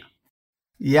yeah.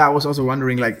 Yeah, I was also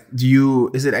wondering, like,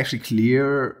 is it actually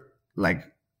clear, like,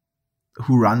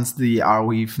 who runs the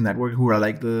Arweave network, who are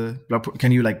like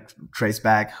can you like trace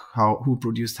back who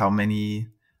produced how many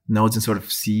nodes and sort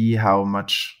of see how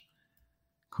much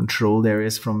control there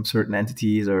is from certain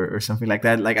entities or something like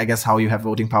that? Like, I guess how you have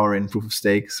voting power in proof of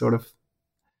stake, sort of.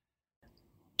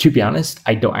 To be honest,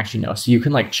 I don't actually know. So you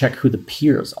can like check who the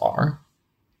peers are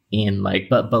in like,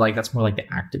 but like that's more like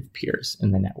the active peers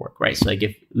in the network, right? So like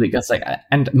if like that's like,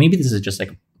 and maybe this is just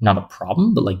like not a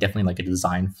problem, but like definitely like a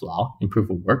design flaw in proof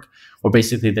of work, or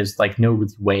basically there's like no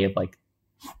way of like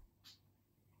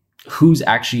who's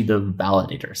actually the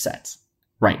validator set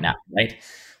right now, right?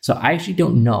 So I actually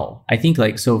don't know. I think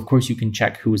like, so of course you can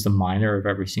check who is the miner of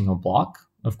every single block.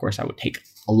 Of course, that would take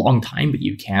a long time, but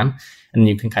you can. And then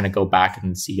you can kind of go back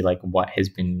and see like what has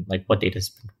been, like what data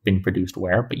has been produced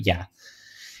where. But yeah,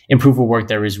 in proof of work,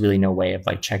 there is really no way of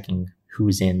like checking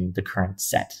who's in the current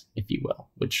set, if you will,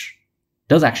 which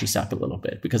does actually suck a little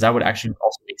bit because that would actually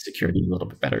also make security a little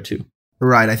bit better too.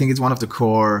 Right. I think it's one of the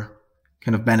core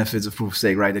kind of benefits of proof of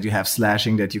stake, right? That you have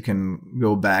slashing, that you can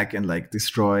go back and like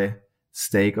destroy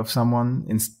stake of someone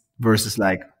versus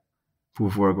like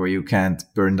proof of work where you can't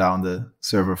burn down the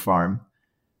server farm.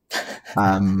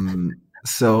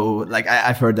 So like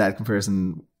I've heard that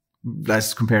comparison,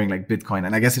 that's comparing like Bitcoin,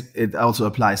 and I guess it also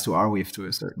applies to Arweave to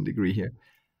a certain degree here.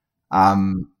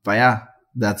 But yeah,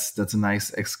 that's a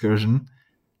nice excursion.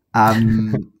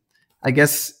 I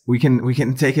guess we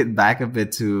can take it back a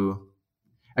bit to,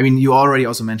 I mean, you already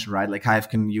also mentioned, right? Like KYVE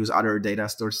can use other data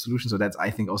storage solutions. So that's, I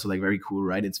think, also like very cool,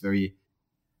 right? It's very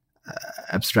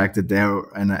abstracted there.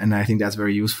 And I think that's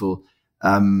very useful.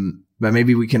 But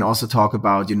maybe we can also talk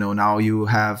about, now you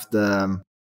have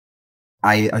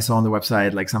I saw on the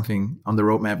website, like something on the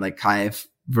roadmap, like KYVE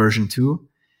version 2.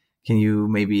 Can you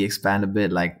maybe expand a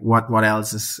bit, like what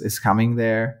else is coming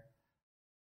there?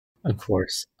 Of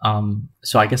course.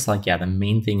 So I guess like, yeah, the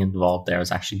main thing involved there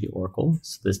is actually the Oracle.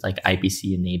 So this like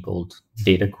IBC enabled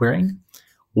data querying.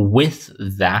 With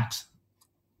that,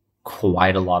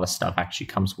 quite a lot of stuff actually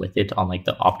comes with it on like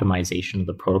the optimization of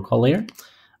the protocol layer.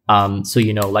 So,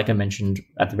 like I mentioned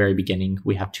at the very beginning,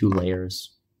 we have 2 layers.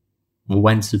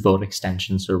 Once the vote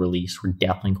extensions are released, we're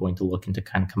definitely going to look into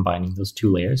kind of combining those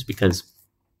 2 layers, because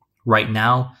right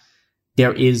now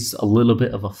there is a little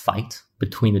bit of a fight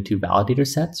between the 2 validator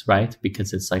sets, right?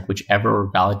 Because it's like whichever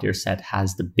validator set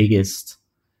has the biggest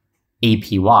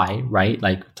APY, right?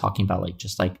 Like talking about like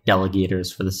just like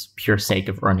delegators for this pure sake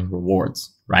of earning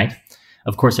rewards, right?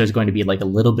 Of course, there's going to be like a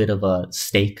little bit of a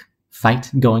stake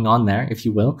fight going on there, if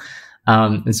you will.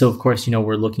 And so, of course,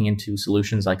 we're looking into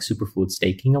solutions like superfluid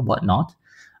staking and whatnot.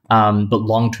 But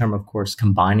long term, of course,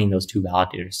 combining those 2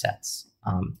 validator sets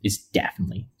is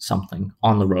definitely something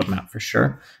on the roadmap for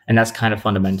sure. And that's kind of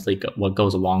fundamentally what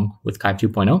goes along with KYVE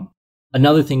 2.0.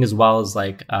 Another thing as well is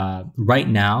like right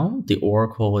now, the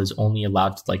Oracle is only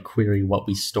allowed to like query what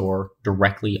we store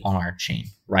directly on our chain,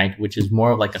 right? Which is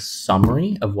more of like a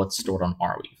summary of what's stored on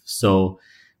Arweave. So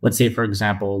let's say, for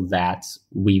example, that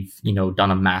we've,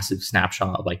 done a massive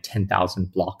snapshot of like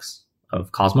 10,000 blocks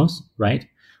of Cosmos, right?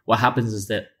 What happens is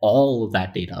that all of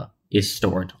that data is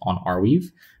stored on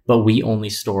Arweave, but we only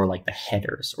store like the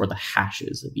headers or the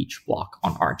hashes of each block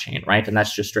on our chain, right? And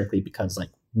that's just strictly because like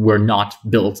we're not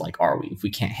built like Arweave.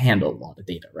 We can't handle a lot of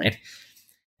data, right?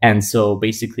 And so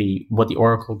basically what the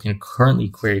Oracle can currently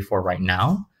query for right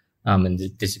now, and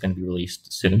this is going to be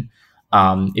released soon,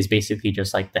 is basically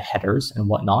just like the headers and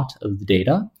whatnot of the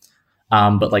data.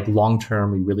 But like long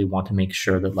term, we really want to make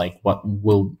sure that like what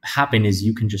will happen is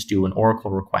you can just do an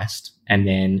Oracle request, and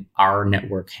then our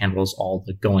network handles all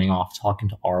the going off, talking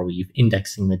to Arweave,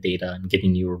 indexing the data, and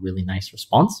giving you a really nice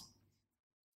response.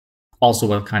 Also,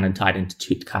 we're kind of tied into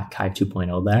KYVE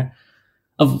 2.0 there.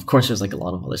 Of course, there's like a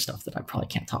lot of other stuff that I probably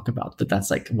can't talk about, but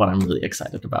that's like what I'm really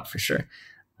excited about for sure.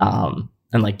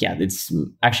 And like, yeah, it's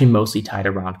actually mostly tied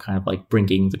around kind of like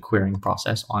bringing the querying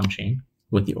process on chain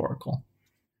with the Oracle.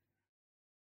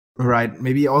 Right.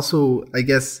 Maybe also, I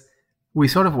guess we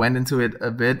sort of went into it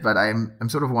a bit, but I'm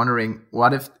sort of wondering,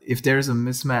 what if there's a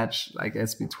mismatch, I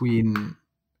guess, between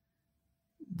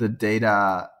the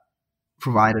data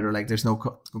provided, or like there's no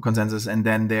consensus, and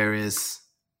then there is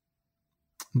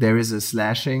a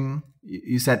slashing.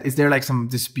 You said, is there like some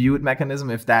dispute mechanism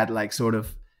if that like sort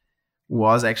of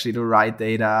was actually the right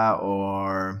data,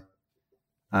 or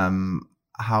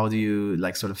how do you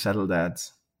like sort of settle that?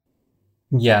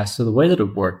 Yeah, so the way that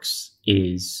it works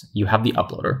is you have the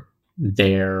uploader.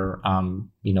 They're,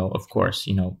 of course,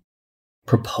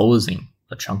 proposing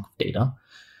a chunk of data.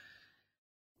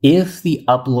 If the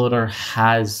uploader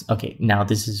has, okay, now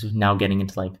this is now getting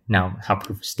into like now how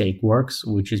proof of stake works,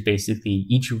 which is basically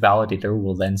each validator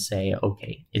will then say,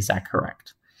 okay, is that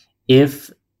correct? If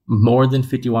more than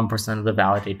 51% of the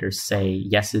validators say,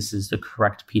 yes, this is the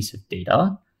correct piece of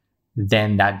data,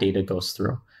 then that data goes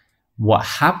through. What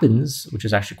happens, which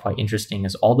is actually quite interesting,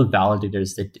 is all the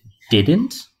validators that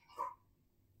didn't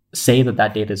say that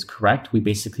that data is correct, we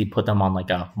basically put them on like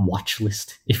a watch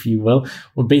list, if you will.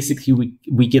 Well, basically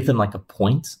we give them like a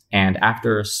point, and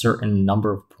after a certain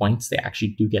number of points, they actually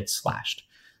do get slashed.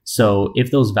 So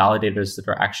if those validators that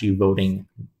are actually voting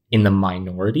in the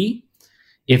minority,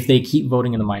 if they keep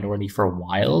voting in the minority for a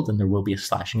while, then there will be a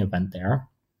slashing event there.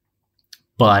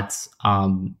 But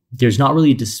there's not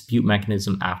really a dispute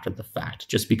mechanism after the fact,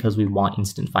 just because we want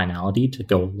instant finality to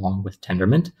go along with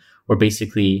tenderment, where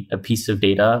basically a piece of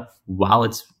data, while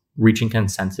it's reaching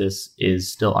consensus,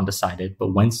 is still undecided.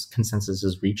 But once consensus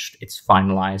is reached, it's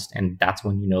finalized, and that's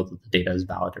when you know that the data is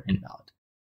valid or invalid.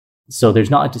 So there's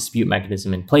not a dispute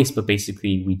mechanism in place, but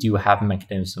basically we do have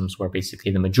mechanisms where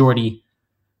basically the majority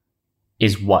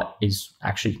is what is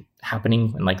actually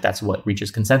happening, and like that's what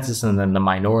reaches consensus. And then the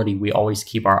minority, we always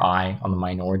keep our eye on the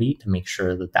minority to make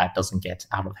sure that that doesn't get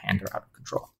out of hand or out of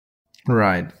control.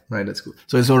 Right. That's cool.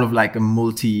 So it's sort of like a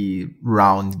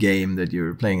multi-round game that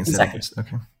you're playing instead. Exactly.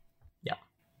 Okay. Yeah.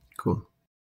 Cool.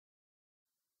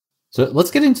 So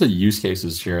let's get into use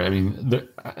cases here. I mean,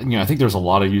 I think there's a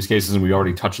lot of use cases, and we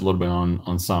already touched a little bit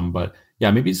on some, but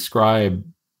yeah, maybe describe,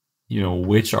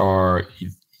 which are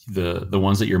the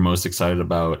ones that you're most excited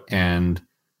about, and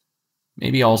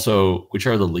maybe also which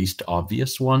are the least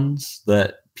obvious ones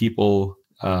that people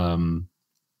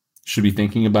should be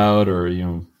thinking about, or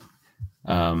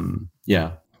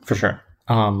yeah, for sure.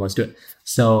 Let's do it.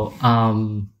 So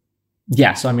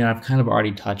so I mean, I've kind of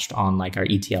already touched on like our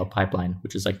ETL pipeline,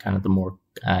 which is like kind of the more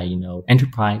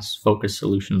enterprise focused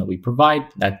solution that we provide.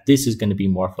 That this is going to be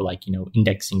more for like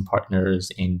indexing partners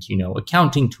and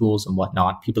accounting tools and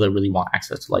whatnot. People that really want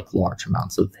access to like large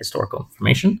amounts of historical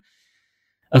information.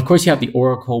 Of course, you have the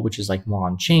Oracle, which is like more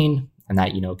on chain, and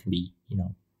that can be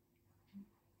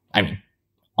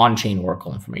on-chain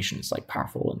Oracle information is like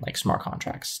powerful and like smart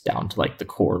contracts down to like the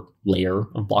core layer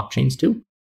of blockchains too.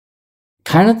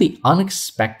 Kind of the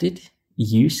unexpected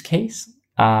use case,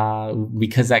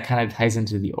 because that kind of ties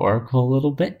into the Oracle a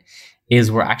little bit,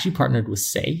 is we're actually partnered with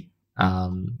Say.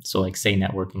 So like Say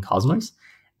Network and Cosmos.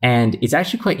 And it's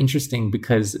actually quite interesting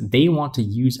because they want to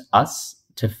use us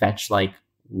to fetch like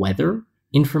weather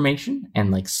information and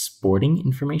like sporting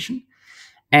information.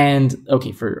 And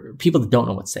okay, for people that don't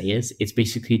know what Say is, it's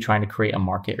basically trying to create a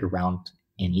market around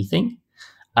anything.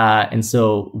 And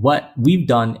so what we've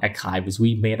done at KYVE is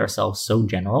we've made ourselves so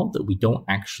general that we don't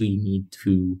actually need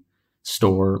to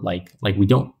store like we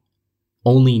don't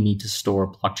only need to store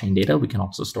blockchain data. We can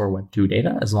also store Web2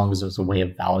 data as long as there's a way of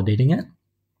validating it.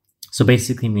 So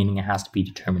basically meaning it has to be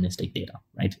deterministic data,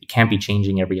 right? It can't be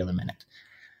changing every other minute.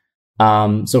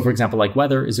 So for example, like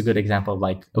weather is a good example of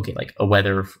like a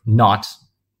weather, not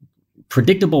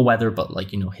predictable weather, but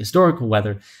like, historical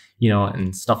weather,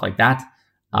 and stuff like that.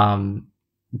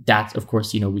 That, of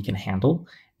course, we can handle.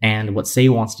 And what Say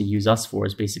wants to use us for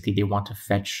is basically they want to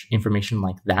fetch information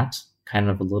like that, kind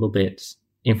of a little bit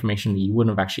information that you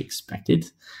wouldn't have actually expected.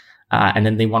 And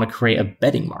then they want to create a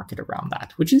betting market around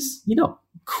that, which is,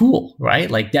 cool,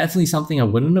 right? Like definitely something I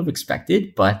wouldn't have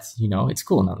expected, but, it's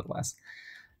cool nonetheless.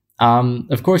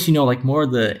 Of course, like more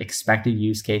of the expected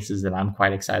use cases that I'm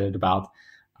quite excited about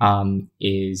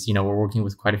is, we're working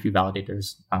with quite a few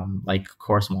validators, like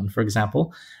Course One, for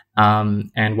example.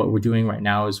 And what we're doing right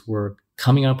now is we're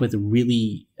coming up with a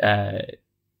really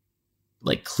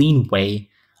clean way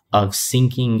of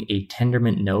syncing a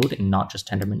Tendermint node, and not just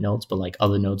Tendermint nodes, but like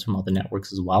other nodes from other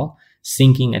networks as well,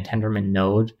 syncing a Tendermint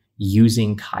node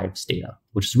using KYVE's data,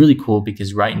 which is really cool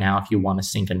because right now, if you want to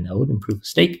sync a node in proof of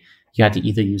stake, you have to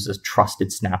either use a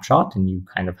trusted snapshot, and you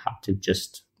kind of have to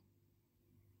just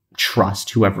trust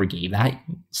whoever gave that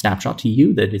snapshot to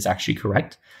you that it's actually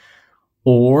correct.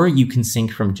 Or you can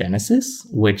sync from Genesis,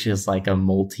 which is like a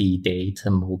multi-day to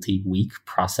multi-week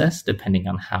process, depending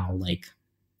on how like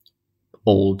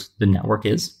old the network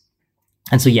is.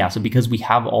 And so, so because we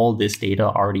have all this data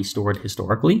already stored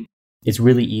historically, it's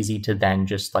really easy to then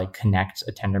just like connect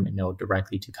a Tendermint node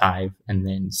directly to KYVE and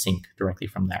then sync directly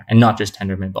from there. And not just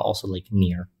Tendermint, but also like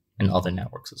Near and other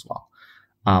networks as well.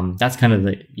 That's kind of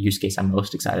the use case I'm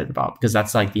most excited about, because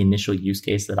that's like the initial use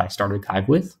case that I started KYVE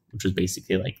with, which was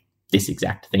basically like this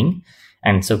exact thing.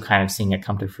 And so kind of seeing it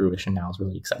come to fruition now is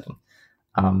really exciting.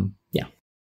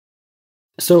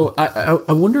 So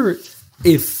I wonder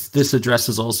if this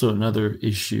addresses also another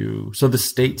issue. So the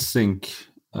state sync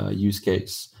use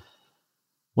case.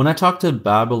 When I talked to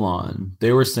Babylon,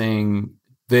 they were saying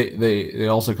they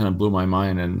also kind of blew my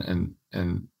mind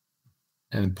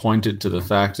and pointed to the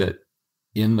fact that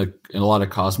in a lot of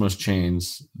Cosmos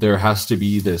chains, there has to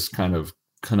be this kind of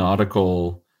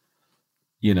canonical,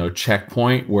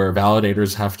 checkpoint where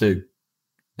validators have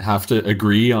to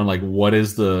agree on like what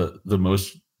is the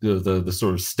most the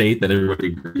sort of state that everybody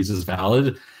agrees is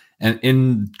valid. And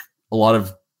in a lot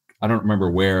of, I don't remember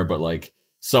where, but like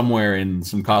somewhere in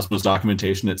some Cosmos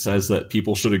documentation, it says that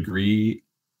people should agree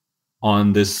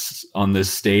on this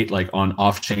state, like on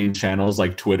off-chain channels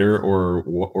like Twitter or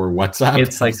WhatsApp.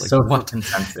 It's like social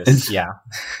consensus.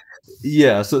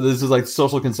 Yeah. So this is like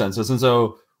social consensus. And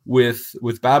so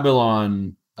with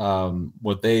Babylon,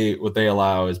 what they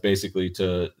allow is basically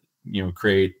to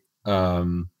create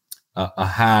a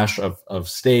hash of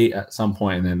state at some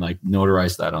point, and then like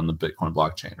notarize that on the Bitcoin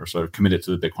blockchain, or sort of commit it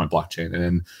to the Bitcoin blockchain. And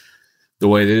then the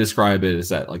way they describe it is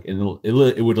that like it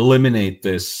would eliminate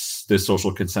this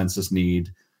social consensus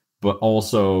need, but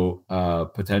also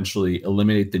potentially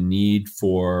eliminate the need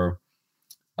for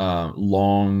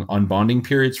long unbonding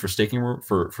periods for staking,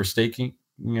 for stake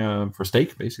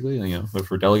basically,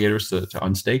 for delegators to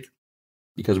unstake,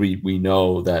 because we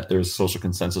know that there's social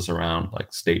consensus around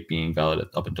like state being valid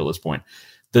up until this point.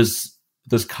 Does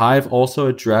KYVE also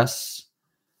address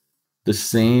the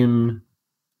same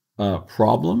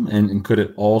problem, and could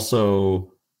it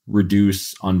also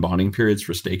reduce unbonding periods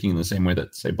for staking in the same way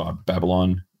that, say,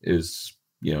 Babylon is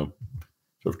sort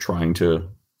of trying to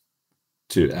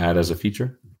add as a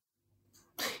feature?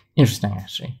 Interesting,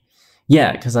 actually.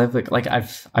 Yeah, because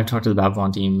I've talked to the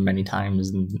Babylon team many times,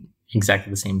 and exactly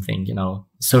the same thing.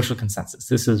 Social consensus.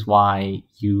 This is why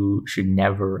you should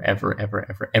never, ever, ever,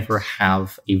 ever, ever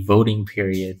have a voting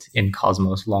period in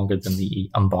Cosmos longer than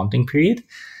the unbonding period,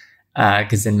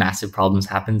 because then massive problems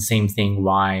happen. Same thing.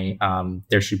 Why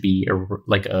there should be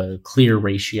a clear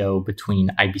ratio between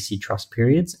IBC trust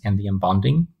periods and the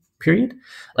unbonding period.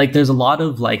 Like there's a lot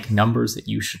of like numbers that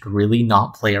you should really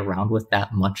not play around with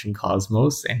that much in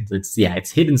Cosmos, and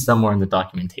it's hidden somewhere in the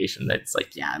documentation that it's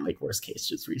like, worst case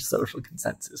just reach social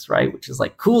consensus, right? Which is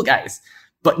like, cool guys,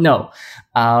 but no.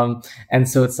 And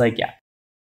so it's like,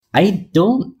 I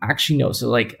don't actually know. So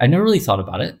like I never really thought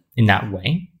about it in that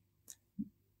way.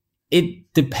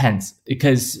 It depends,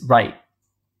 because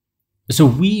so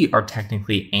we are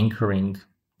technically anchoring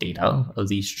data of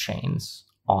these chains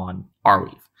on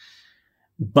Arweave.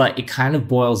 But it kind of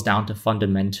boils down to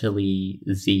fundamentally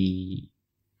the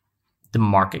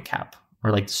market cap,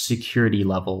 or like the security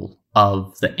level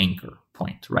of the anchor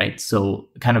point, right? So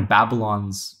kind of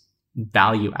Babylon's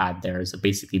value add there is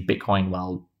basically Bitcoin.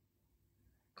 Well,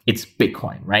 it's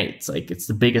Bitcoin, right? It's like it's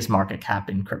the biggest market cap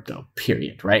in crypto,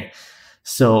 period, right?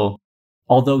 So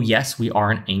although, yes, we are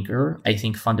an anchor, I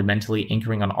think fundamentally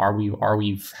anchoring on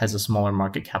Arweave has a smaller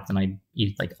market cap than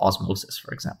like Osmosis,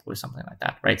 for example, or something like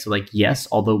that, right? So like, yes,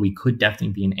 although we could definitely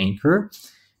be an anchor,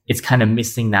 it's kind of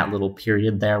missing that little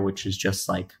period there, which is just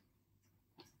like,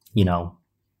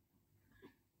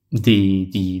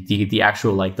 the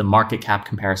actual, like the market cap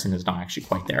comparison is not actually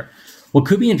quite there. What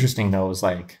could be interesting though is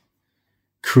like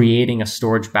creating a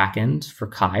storage backend for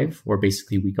KYVE where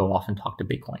basically we go off and talk to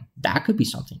Bitcoin. That could be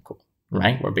something cool.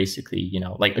 Right? Where basically,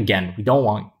 like, again, we don't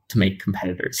want to make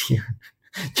competitors here,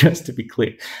 just to be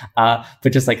clear.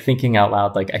 But just like thinking out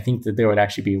loud, like, I think that there would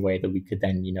actually be a way that we could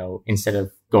then, instead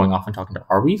of going off and talking to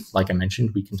Arweave, like I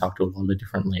mentioned, we can talk to a lot of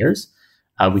different layers.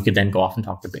 We could then go off and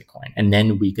talk to Bitcoin, and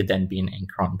then we could then be an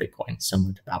anchor on Bitcoin,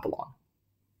 similar to Babylon.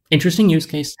 Interesting use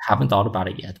case. Haven't thought about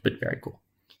it yet, but very cool.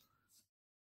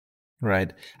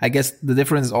 Right. I guess the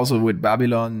difference is also with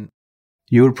Babylon,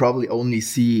 you would probably only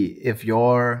see if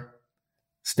your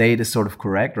state is sort of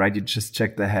correct, right? You just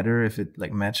check the header if it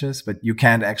like matches, but you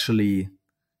can't actually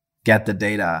get the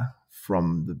data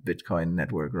from the Bitcoin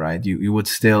network, right? You would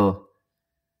still,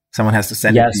 someone has to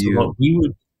send it to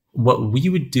you. What we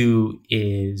would do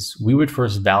is we would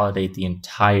first validate the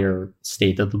entire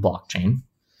state of the blockchain.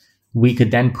 We could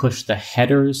then push the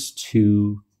headers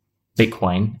to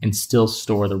Bitcoin and still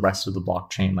store the rest of the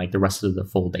blockchain, like the rest of the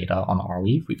full data on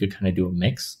Arweave. We could kind of do a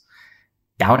mix.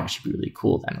 That would actually be really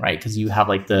cool then, right? Because you have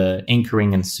like the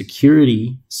anchoring and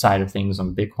security side of things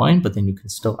on Bitcoin, but then you can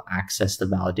still access the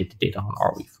validated data on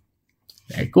Arweave.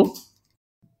 Very cool.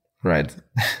 Right.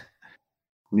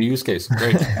 New use case.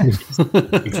 Great.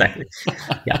 Exactly.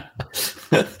 Yeah.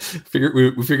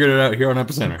 We figured it out here on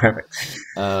Epicenter. Perfect.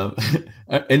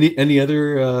 Any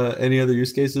other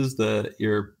use cases that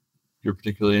you're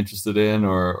particularly interested in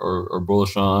or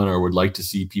bullish on, or would like to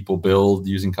see people build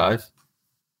using KYVE?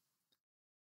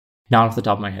 Not off the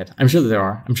top of my head. I'm sure that there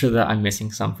are. I'm sure that I'm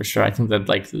missing some for sure. I think that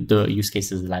like the use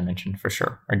cases that I mentioned for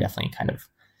sure are definitely kind of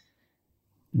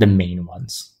the main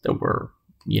ones that we're,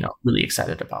 really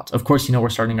excited about. Of course, we're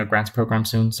starting a grants program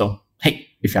soon, so hey,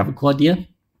 if you have a cool idea,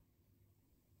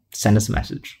 send us a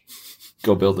message.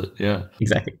 Go build it. Yeah,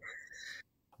 exactly.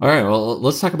 All right. Well,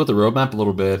 let's talk about the roadmap a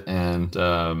little bit, and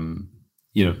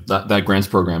that grants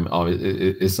program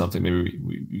is something maybe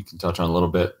we can touch on a little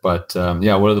bit. But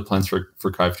what are the plans for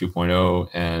KYVE 2.0,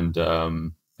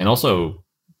 and also,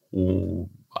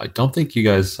 I don't think you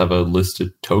guys have a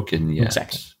listed token yet.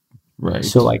 Exactly. Right.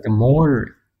 So like a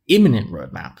more imminent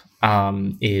roadmap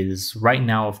is right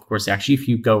now, of course, actually, if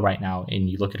you go right now and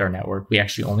you look at our network, we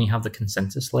actually only have the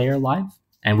consensus layer live.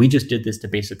 And we just did this to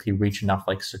basically reach enough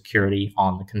like security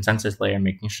on the consensus layer,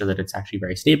 making sure that it's actually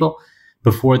very stable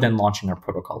before then launching our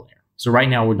protocol layer. So right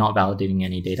now we're not validating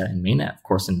any data in mainnet. Of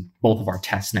course, in both of our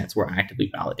test nets, we're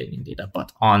actively validating data,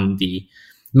 but on the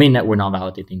mainnet, we're not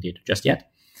validating data just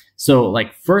yet. So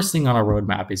like first thing on our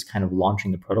roadmap is kind of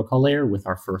launching the protocol layer with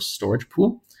our first storage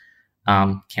pool.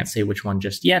 Can't say which one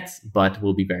just yet, but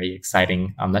will be very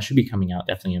exciting. That should be coming out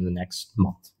definitely in the next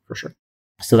month for sure.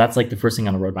 So that's like the first thing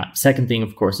on the roadmap. Second thing,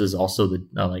 of course, is also the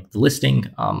listing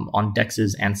on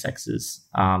DEXs and SEXs.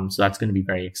 So that's going to be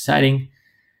very exciting.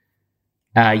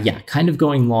 Kind of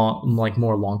going more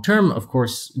long term. Of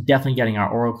course, definitely getting our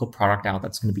Oracle product out.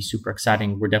 That's going to be super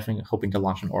exciting. We're definitely hoping to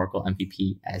launch an Oracle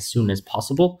MVP as soon as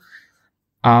possible.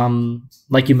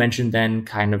 Like you mentioned, then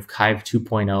kind of KYVE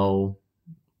 2.0,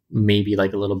 maybe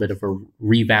like a little bit of a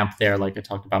revamp there, like I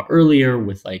talked about earlier,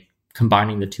 with like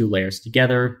combining the two layers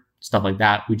together. Stuff like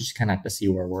that. We just kind of have to see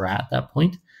where we're at that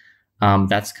point.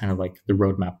 That's kind of like the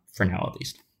roadmap for now, at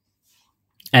least.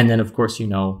 And then, of course,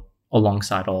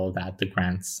 alongside all of that, the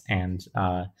grants and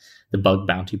the bug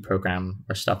bounty program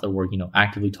are stuff that we're,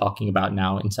 actively talking about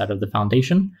now inside of the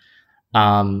foundation.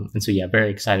 And so,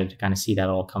 very excited to kind of see that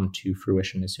all come to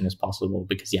fruition as soon as possible,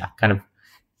 because, kind of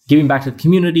giving back to the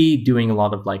community, doing a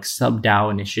lot of like sub DAO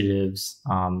initiatives,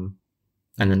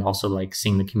 and then also like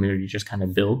seeing the community just kind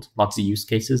of build lots of use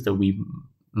cases that we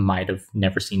might have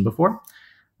never seen before.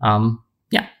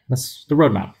 That's the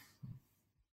roadmap.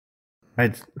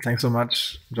 Right. Thanks so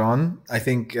much, John. I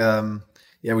think, we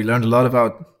learned a lot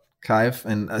about KYVE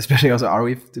and especially also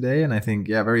Arweave today. And I think,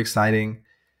 very exciting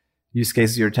use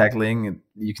cases you're tackling.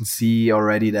 You can see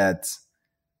already that,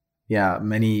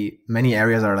 many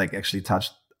areas are like actually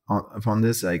touched upon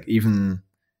this, like even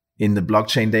in the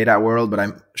blockchain data world, but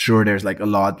I'm sure there's like a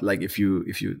lot, like if you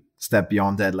step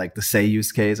beyond that, like the say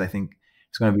use case, I think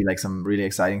it's going to be like some really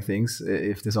exciting things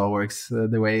if this all works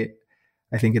the way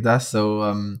I think it does.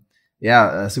 So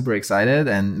super excited.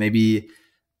 And maybe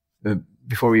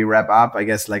before we wrap up, I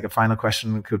guess like a final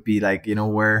question could be like,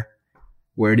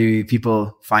 where do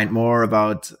people find more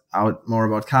about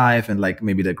KYVE and like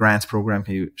maybe the grants program?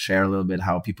 Can you share a little bit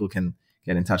how people can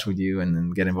get in touch with you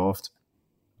and get involved?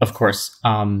 Of course.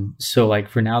 So like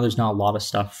for now, there's not a lot of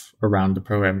stuff around the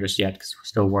program just yet because we're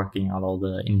still working out all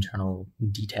the internal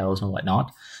details and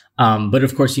whatnot. But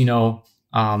of course,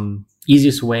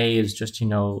 easiest way is just,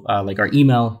 like our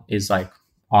email is like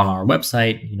on our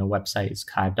website. Website is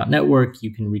kyve.network.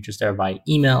 You can reach us there via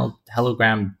email,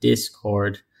 Telegram,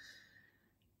 Discord,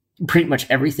 pretty much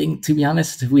everything, to be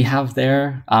honest, we have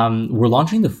there. We're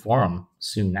launching the forum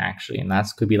soon, actually, and that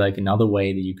could be like another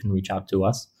way that you can reach out to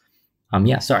us.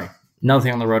 Another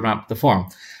thing on the roadmap, the forum,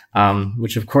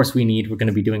 which of course we need. We're going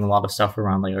to be doing a lot of stuff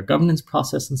around like our governance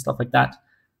process and stuff like that.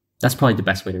 That's probably the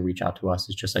best way to reach out to us,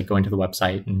 is just like going to the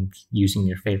website and using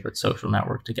your favorite social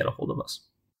network to get a hold of us.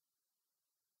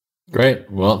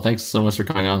 Great. Well, thanks so much for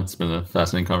coming on. It's been a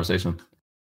fascinating conversation.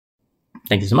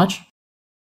 Thank you so much.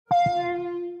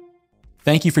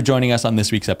 Thank you for joining us on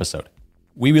this week's episode.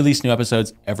 We release new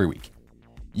episodes every week.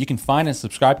 You can find and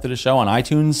subscribe to the show on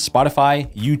iTunes,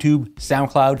 Spotify, YouTube,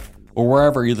 SoundCloud, or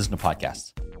wherever you listen to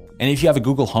podcasts. And if you have a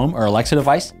Google Home or Alexa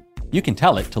device, you can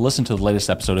tell it to listen to the latest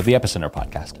episode of the Epicenter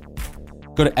podcast.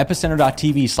 Go to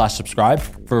epicenter.tv/subscribe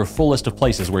for a full list of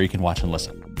places where you can watch and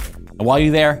listen. And while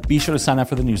you're there, be sure to sign up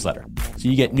for the newsletter so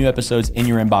you get new episodes in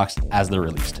your inbox as they're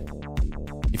released.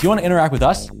 If you want to interact with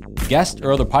us, the guests,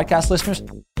 or other podcast listeners,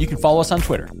 you can follow us on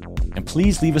Twitter. And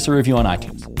please leave us a review on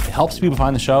iTunes. It helps people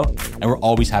find the show, and we're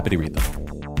always happy to read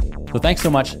them. So thanks so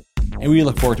much, and we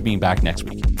look forward to being back next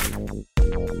week.